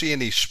 did you see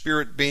any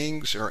spirit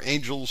beings or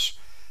angels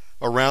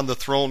around the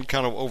throne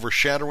kind of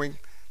overshadowing,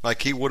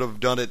 like he would have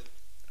done it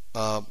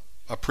a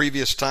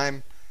previous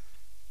time?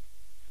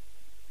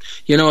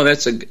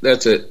 That's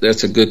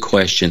a good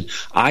question.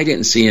 I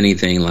didn't see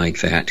anything like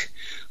that.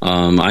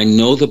 I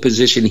know the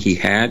position he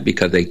had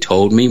because they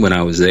told me when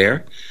I was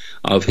there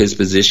of his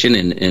position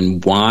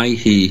and why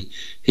he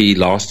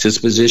lost his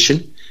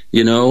position.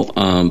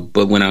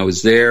 But when I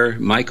was there,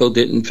 Michael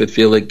didn't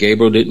fulfill it.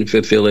 Gabriel didn't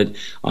fulfill it.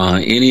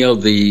 Any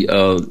of the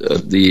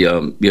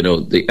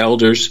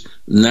elders,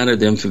 none of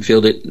them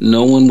fulfilled it.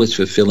 No one was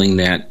fulfilling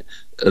that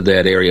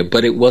area,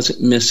 but it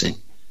wasn't missing.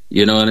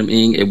 You know what I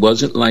mean? It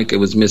wasn't like it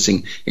was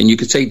missing. And you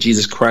could say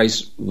Jesus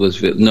Christ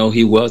was, no,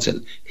 he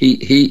wasn't.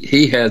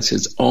 He has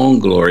his own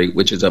glory,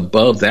 which is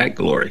above that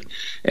glory.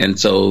 And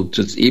so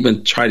to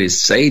even try to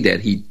say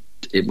that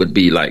it would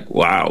be like,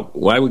 wow,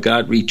 why would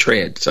God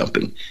retread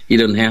something? He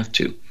doesn't have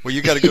to. Well,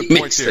 you got a good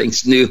point makes there.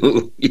 Things new.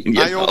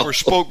 I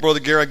overspoke, Brother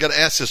Gary. I got to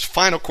ask this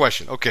final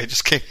question. Okay,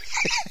 just came.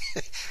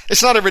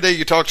 It's not every day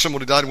you talk to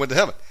someone who died and went to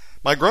heaven.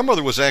 My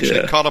grandmother was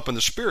actually caught up in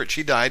the spirit.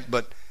 She died,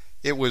 but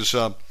it was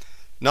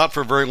not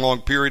for a very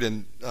long period,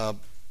 and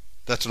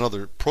that's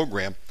another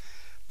program.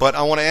 But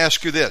I want to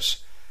ask you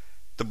this.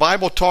 The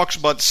Bible talks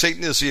about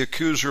Satan as the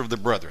accuser of the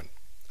brethren,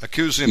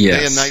 accusing him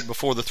day and night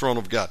before the throne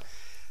of God.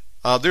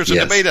 There's a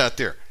debate out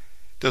there.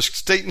 Does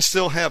Satan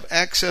still have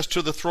access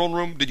to the throne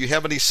room? Did you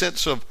have any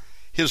sense of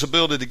his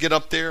ability to get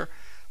up there?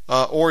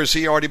 Or has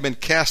he already been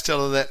cast out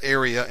of that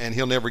area and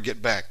he'll never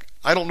get back?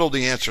 I don't know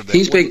the answer to that.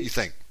 What do you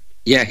think?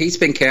 Yeah, he's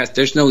been cast.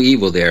 There's no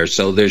evil there,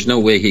 so there's no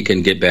way he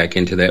can get back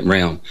into that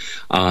realm.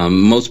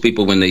 Most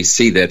people, when they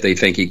see that, they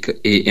think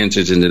he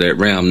enters into that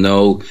realm.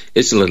 No,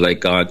 it's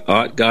like God.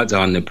 God's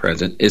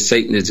omnipresent.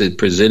 Satan is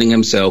presenting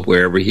himself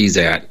wherever he's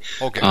at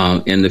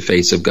in the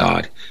face of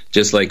God.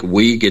 Just like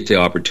we get the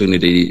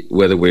opportunity,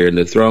 whether we're in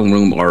the throne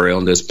room or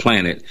on this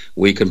planet,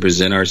 we can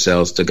present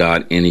ourselves to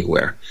God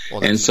anywhere.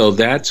 And so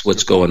that's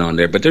what's going on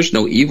there. But there's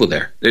no evil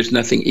there. There's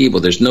nothing evil.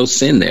 There's no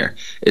sin there.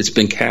 It's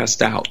been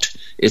cast out.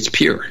 It's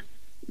pure.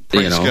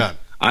 Praise God.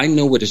 I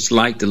know what it's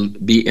like to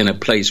be in a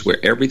place where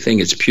everything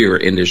is pure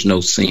and there's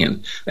no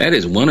sin. That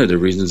is one of the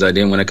reasons I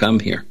didn't want to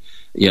come here,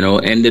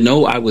 and to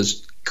know I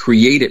was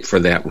created for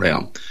that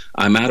realm.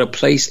 I'm out of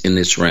place in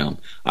this realm.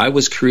 I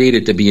was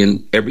created to be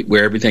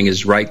where everything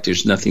is right.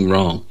 There's nothing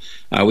wrong.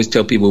 I always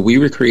tell people we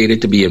were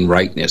created to be in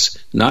rightness,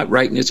 not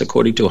rightness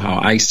according to how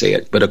I say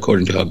it, but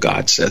according to how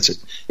God says it.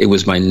 It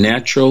was my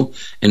natural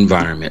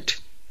environment.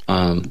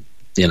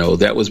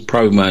 That was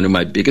probably one of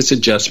my biggest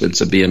adjustments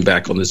of being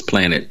back on this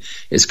planet,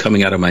 is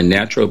coming out of my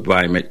natural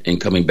environment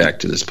and coming back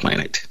to this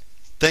planet.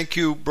 Thank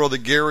you, Brother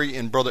Gary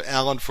and Brother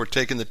Alan, for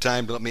taking the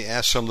time to let me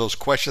ask some of those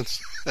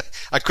questions.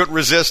 I couldn't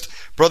resist.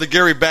 Brother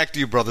Gary, back to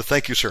you, brother.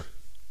 Thank you, sir.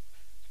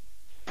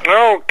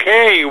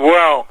 Okay,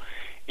 well,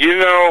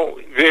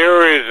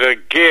 there is a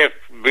gift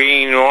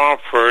being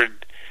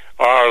offered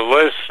our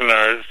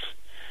listeners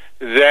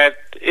that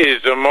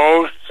is the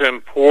most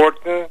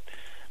important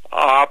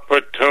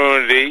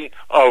opportunity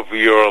of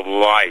your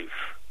life.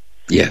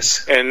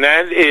 Yes. And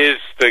that is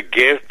the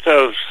gift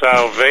of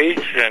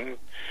salvation,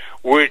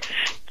 which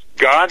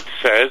God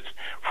says,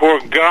 "For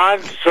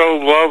God so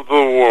loved the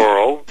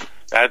world,"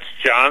 that's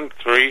John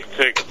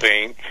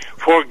 3:16,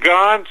 "for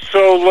God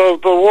so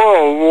loved the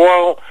world."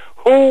 Well,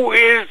 who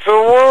is the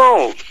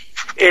world?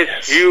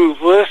 It's you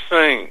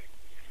listening,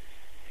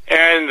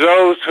 and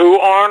those who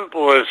aren't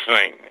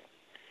listening.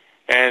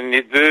 And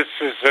this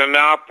is an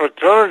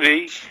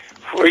opportunity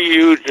for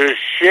you to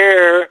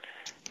share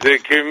the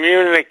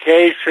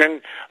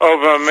communication of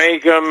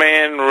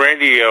Omegaman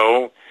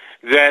Radio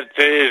that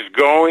is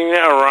going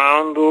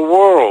around the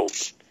world.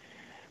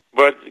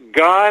 But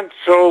God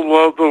so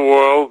loved the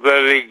world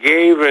that he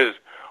gave his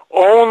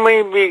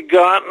only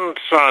begotten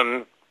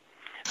Son,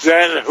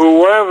 that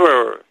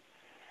whoever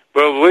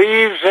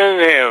believes in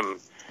him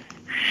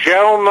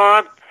shall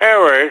not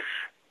perish,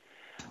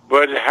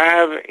 but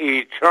have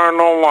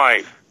eternal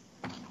life.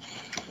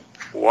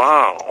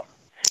 Wow.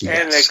 Yes.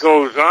 And it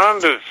goes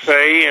on to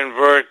say in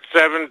verse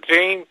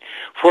 17,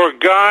 "For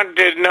God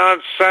did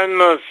not send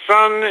the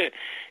Son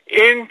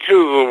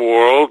into the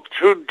world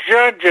to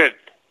judge it,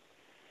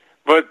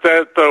 but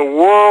that the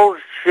world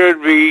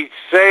should be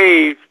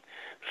saved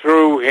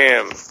through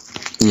him."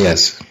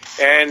 Yes.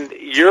 And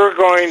you're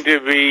going to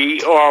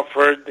be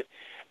offered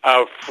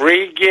a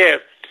free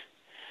gift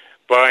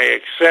by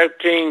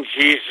accepting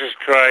Jesus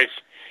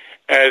Christ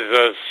as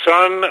the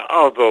Son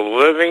of the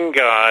living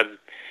God.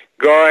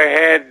 Go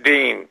ahead,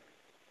 Dean.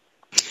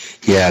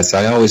 Yes,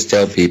 I always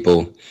tell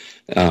people,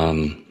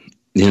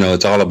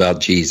 it's all about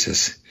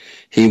Jesus.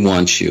 He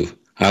wants you.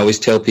 I always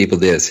tell people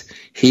this.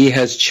 He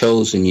has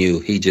chosen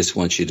you. He just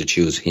wants you to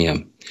choose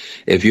him.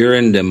 If you're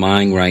in the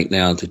mind right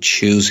now to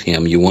choose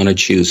him, you want to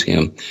choose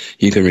him,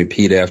 you can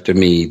repeat after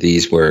me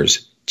these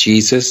words.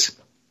 Jesus,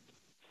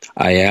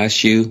 I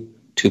ask you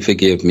to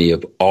forgive me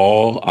of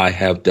all I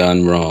have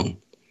done wrong.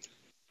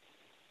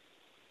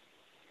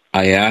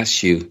 I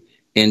ask you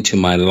into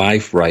my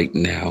life right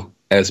now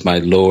as my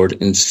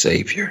Lord and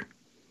Savior.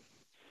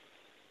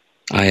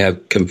 I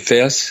have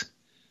confessed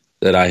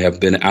that I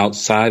have been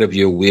outside of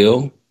your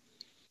will,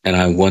 and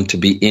I want to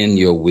be in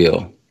your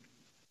will.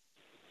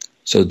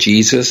 So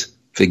Jesus,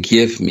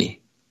 forgive me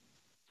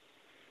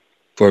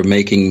for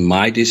making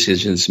my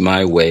decisions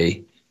my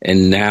way,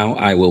 and now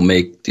I will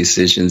make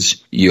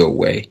decisions your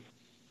way.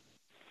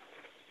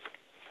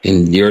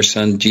 In your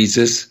Son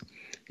Jesus,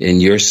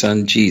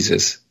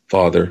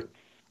 Father,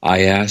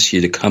 I ask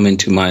you to come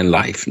into my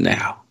life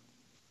now.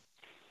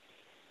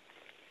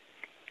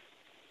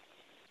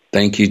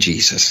 Thank you,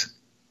 Jesus.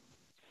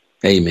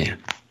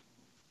 Amen.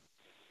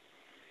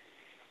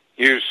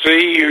 You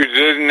see, you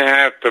didn't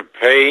have to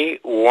pay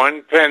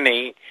one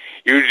penny.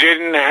 You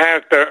didn't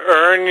have to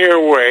earn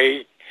your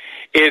way.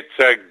 It's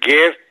a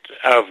gift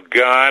of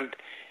God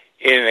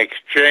in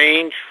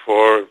exchange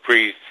for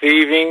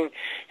receiving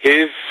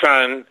his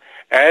Son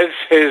as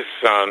his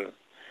Son,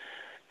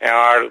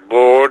 our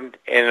Lord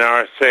and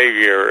our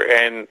Savior.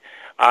 And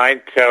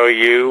I tell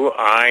you,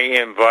 I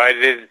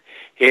invited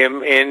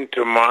him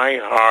into my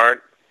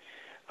heart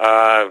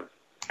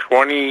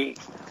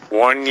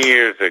 21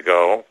 years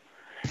ago,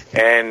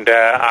 and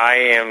I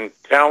am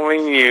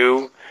telling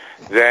you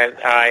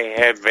that I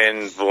have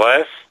been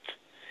blessed.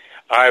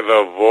 I've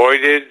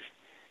avoided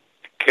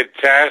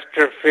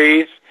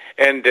catastrophes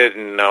and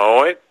didn't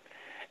know it,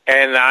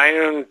 and I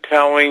am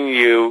telling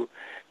you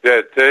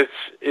that this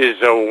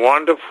is a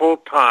wonderful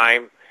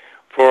time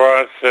for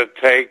us to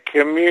take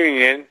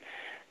communion,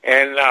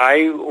 and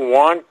I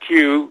want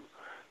you,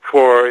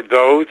 for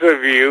those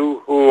of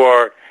you who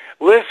are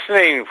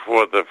listening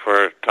for the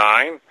first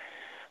time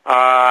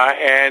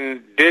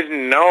and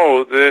didn't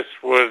know this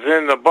was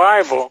in the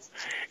Bible,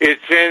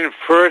 it's in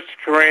 1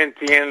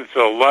 Corinthians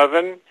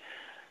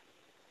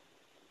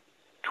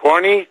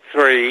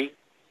 11:23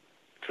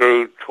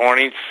 through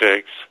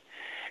 26,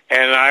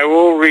 and I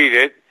will read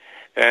it.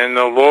 And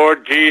the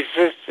Lord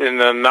Jesus, in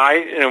the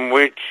night in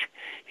which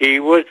he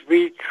was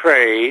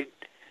betrayed,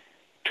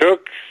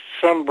 took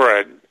some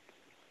bread,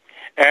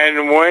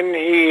 and when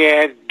he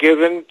had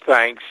given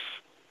thanks,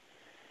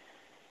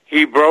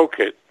 he broke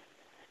it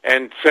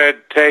and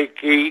said,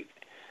 "Take, eat,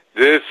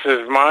 this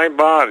is my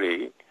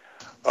body,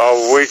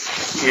 which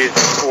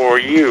is for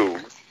you.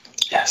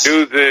 Yes.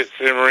 Do this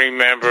in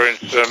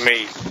remembrance of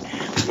me."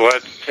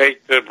 Let's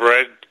take the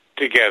bread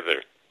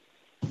together.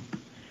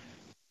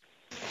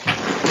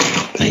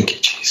 Thank you,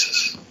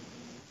 Jesus.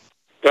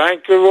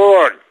 Thank you,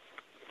 Lord.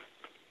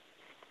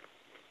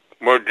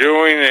 We're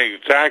doing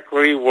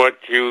exactly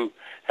what you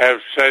have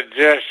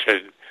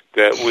suggested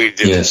that we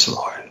do. Yes,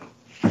 Lord.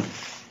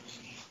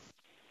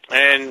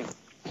 And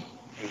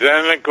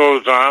then it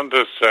goes on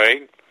to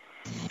say,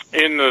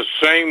 in the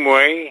same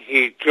way,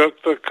 he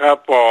took the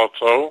cup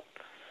also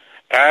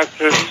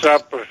after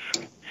supper,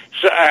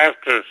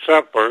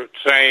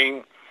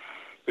 saying,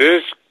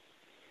 "This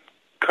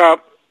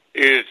cup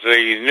is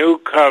the new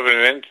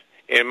covenant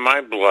in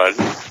my blood.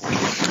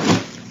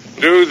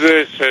 Do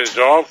this as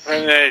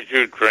often as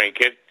you drink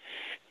it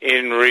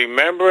in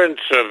remembrance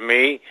of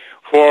me,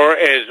 for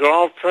as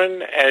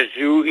often as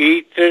you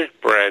eat this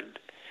bread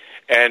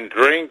and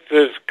drink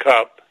this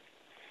cup,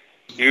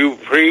 you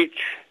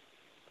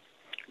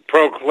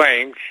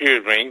proclaim,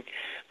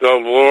 the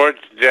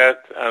Lord's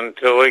death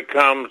until he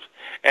comes."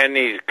 And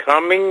he's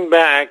coming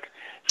back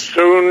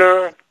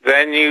sooner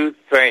than you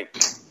think.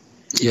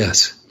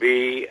 Yes.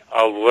 Be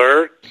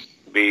alert,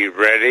 be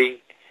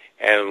ready,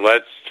 and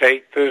let's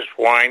take this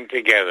wine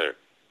together.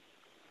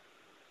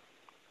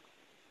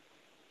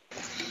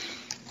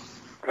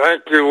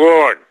 Thank you,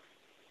 Lord.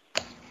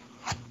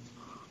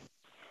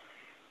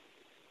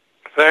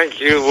 Thank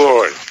you,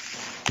 Lord.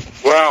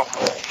 Well,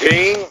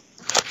 Dean,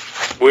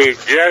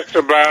 we've just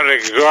about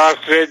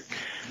exhausted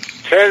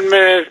 10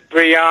 minutes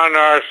beyond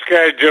our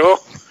schedule.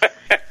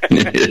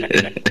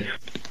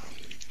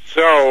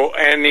 So,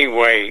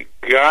 anyway,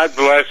 God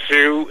bless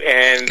you.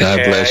 And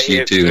God bless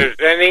you, too. If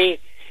there's any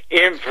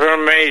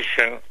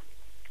information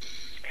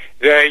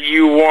that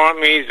you want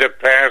me to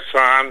pass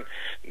on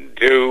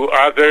to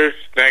others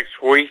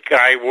next week,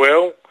 I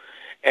will.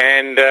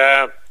 And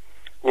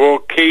we'll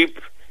keep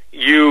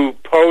you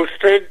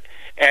posted.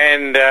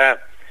 And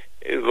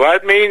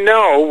let me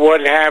know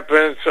what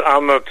happens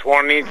on the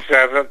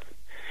 27th.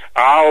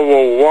 I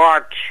will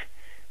watch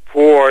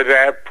for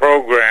that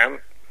program,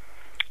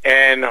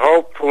 and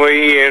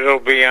hopefully it'll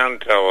be on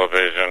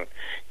television.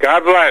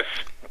 God bless.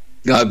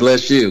 God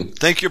bless you.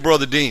 Thank you,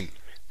 Brother Dean.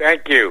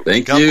 Thank you.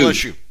 Thank God you.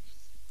 bless you.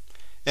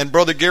 And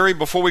Brother Gary,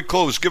 before we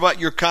close, give out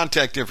your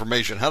contact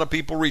information. How do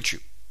people reach you?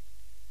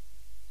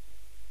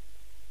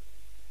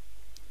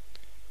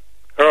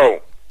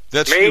 Oh,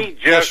 That's me, you.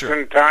 Yes,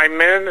 sir.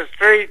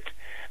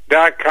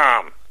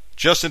 JustinTimeMinistries.com.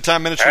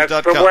 JustinTimeMinistries.com.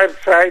 That's the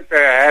website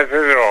that has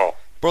it all.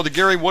 Brother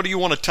Gary, what do you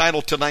want to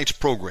title tonight's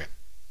program?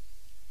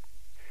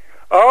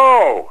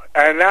 Oh,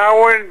 an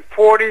hour and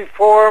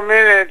 44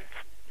 minutes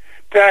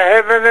to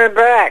heaven and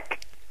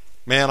back.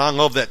 Man, I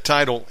love that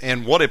title,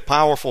 and what a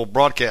powerful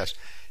broadcast.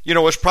 You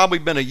know, it's probably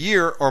been a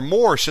year or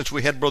more since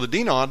we had Brother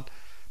Dean on.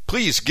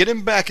 Please get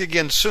him back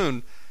again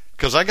soon,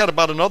 because I got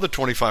about another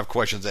 25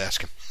 questions to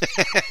ask him.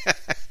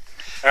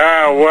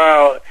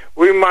 Well,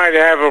 we might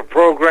have a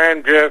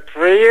program just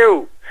for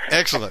you.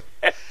 Excellent.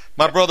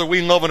 My brother,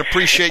 we love and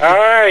appreciate you. All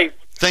right.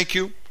 Thank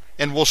you,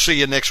 and we'll see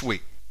you next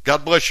week.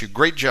 God bless you.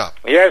 Great job.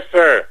 Yes,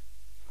 sir.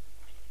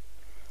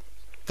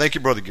 Thank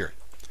you, Brother Gary.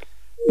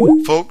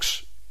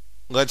 Folks,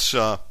 let's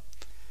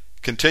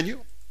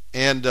continue,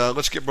 and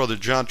let's get Brother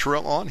John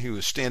Terrell on, who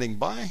is standing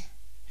by.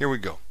 Here we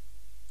go.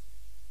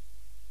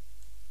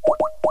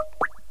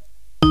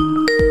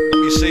 Let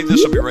me save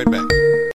this. I'll be right back.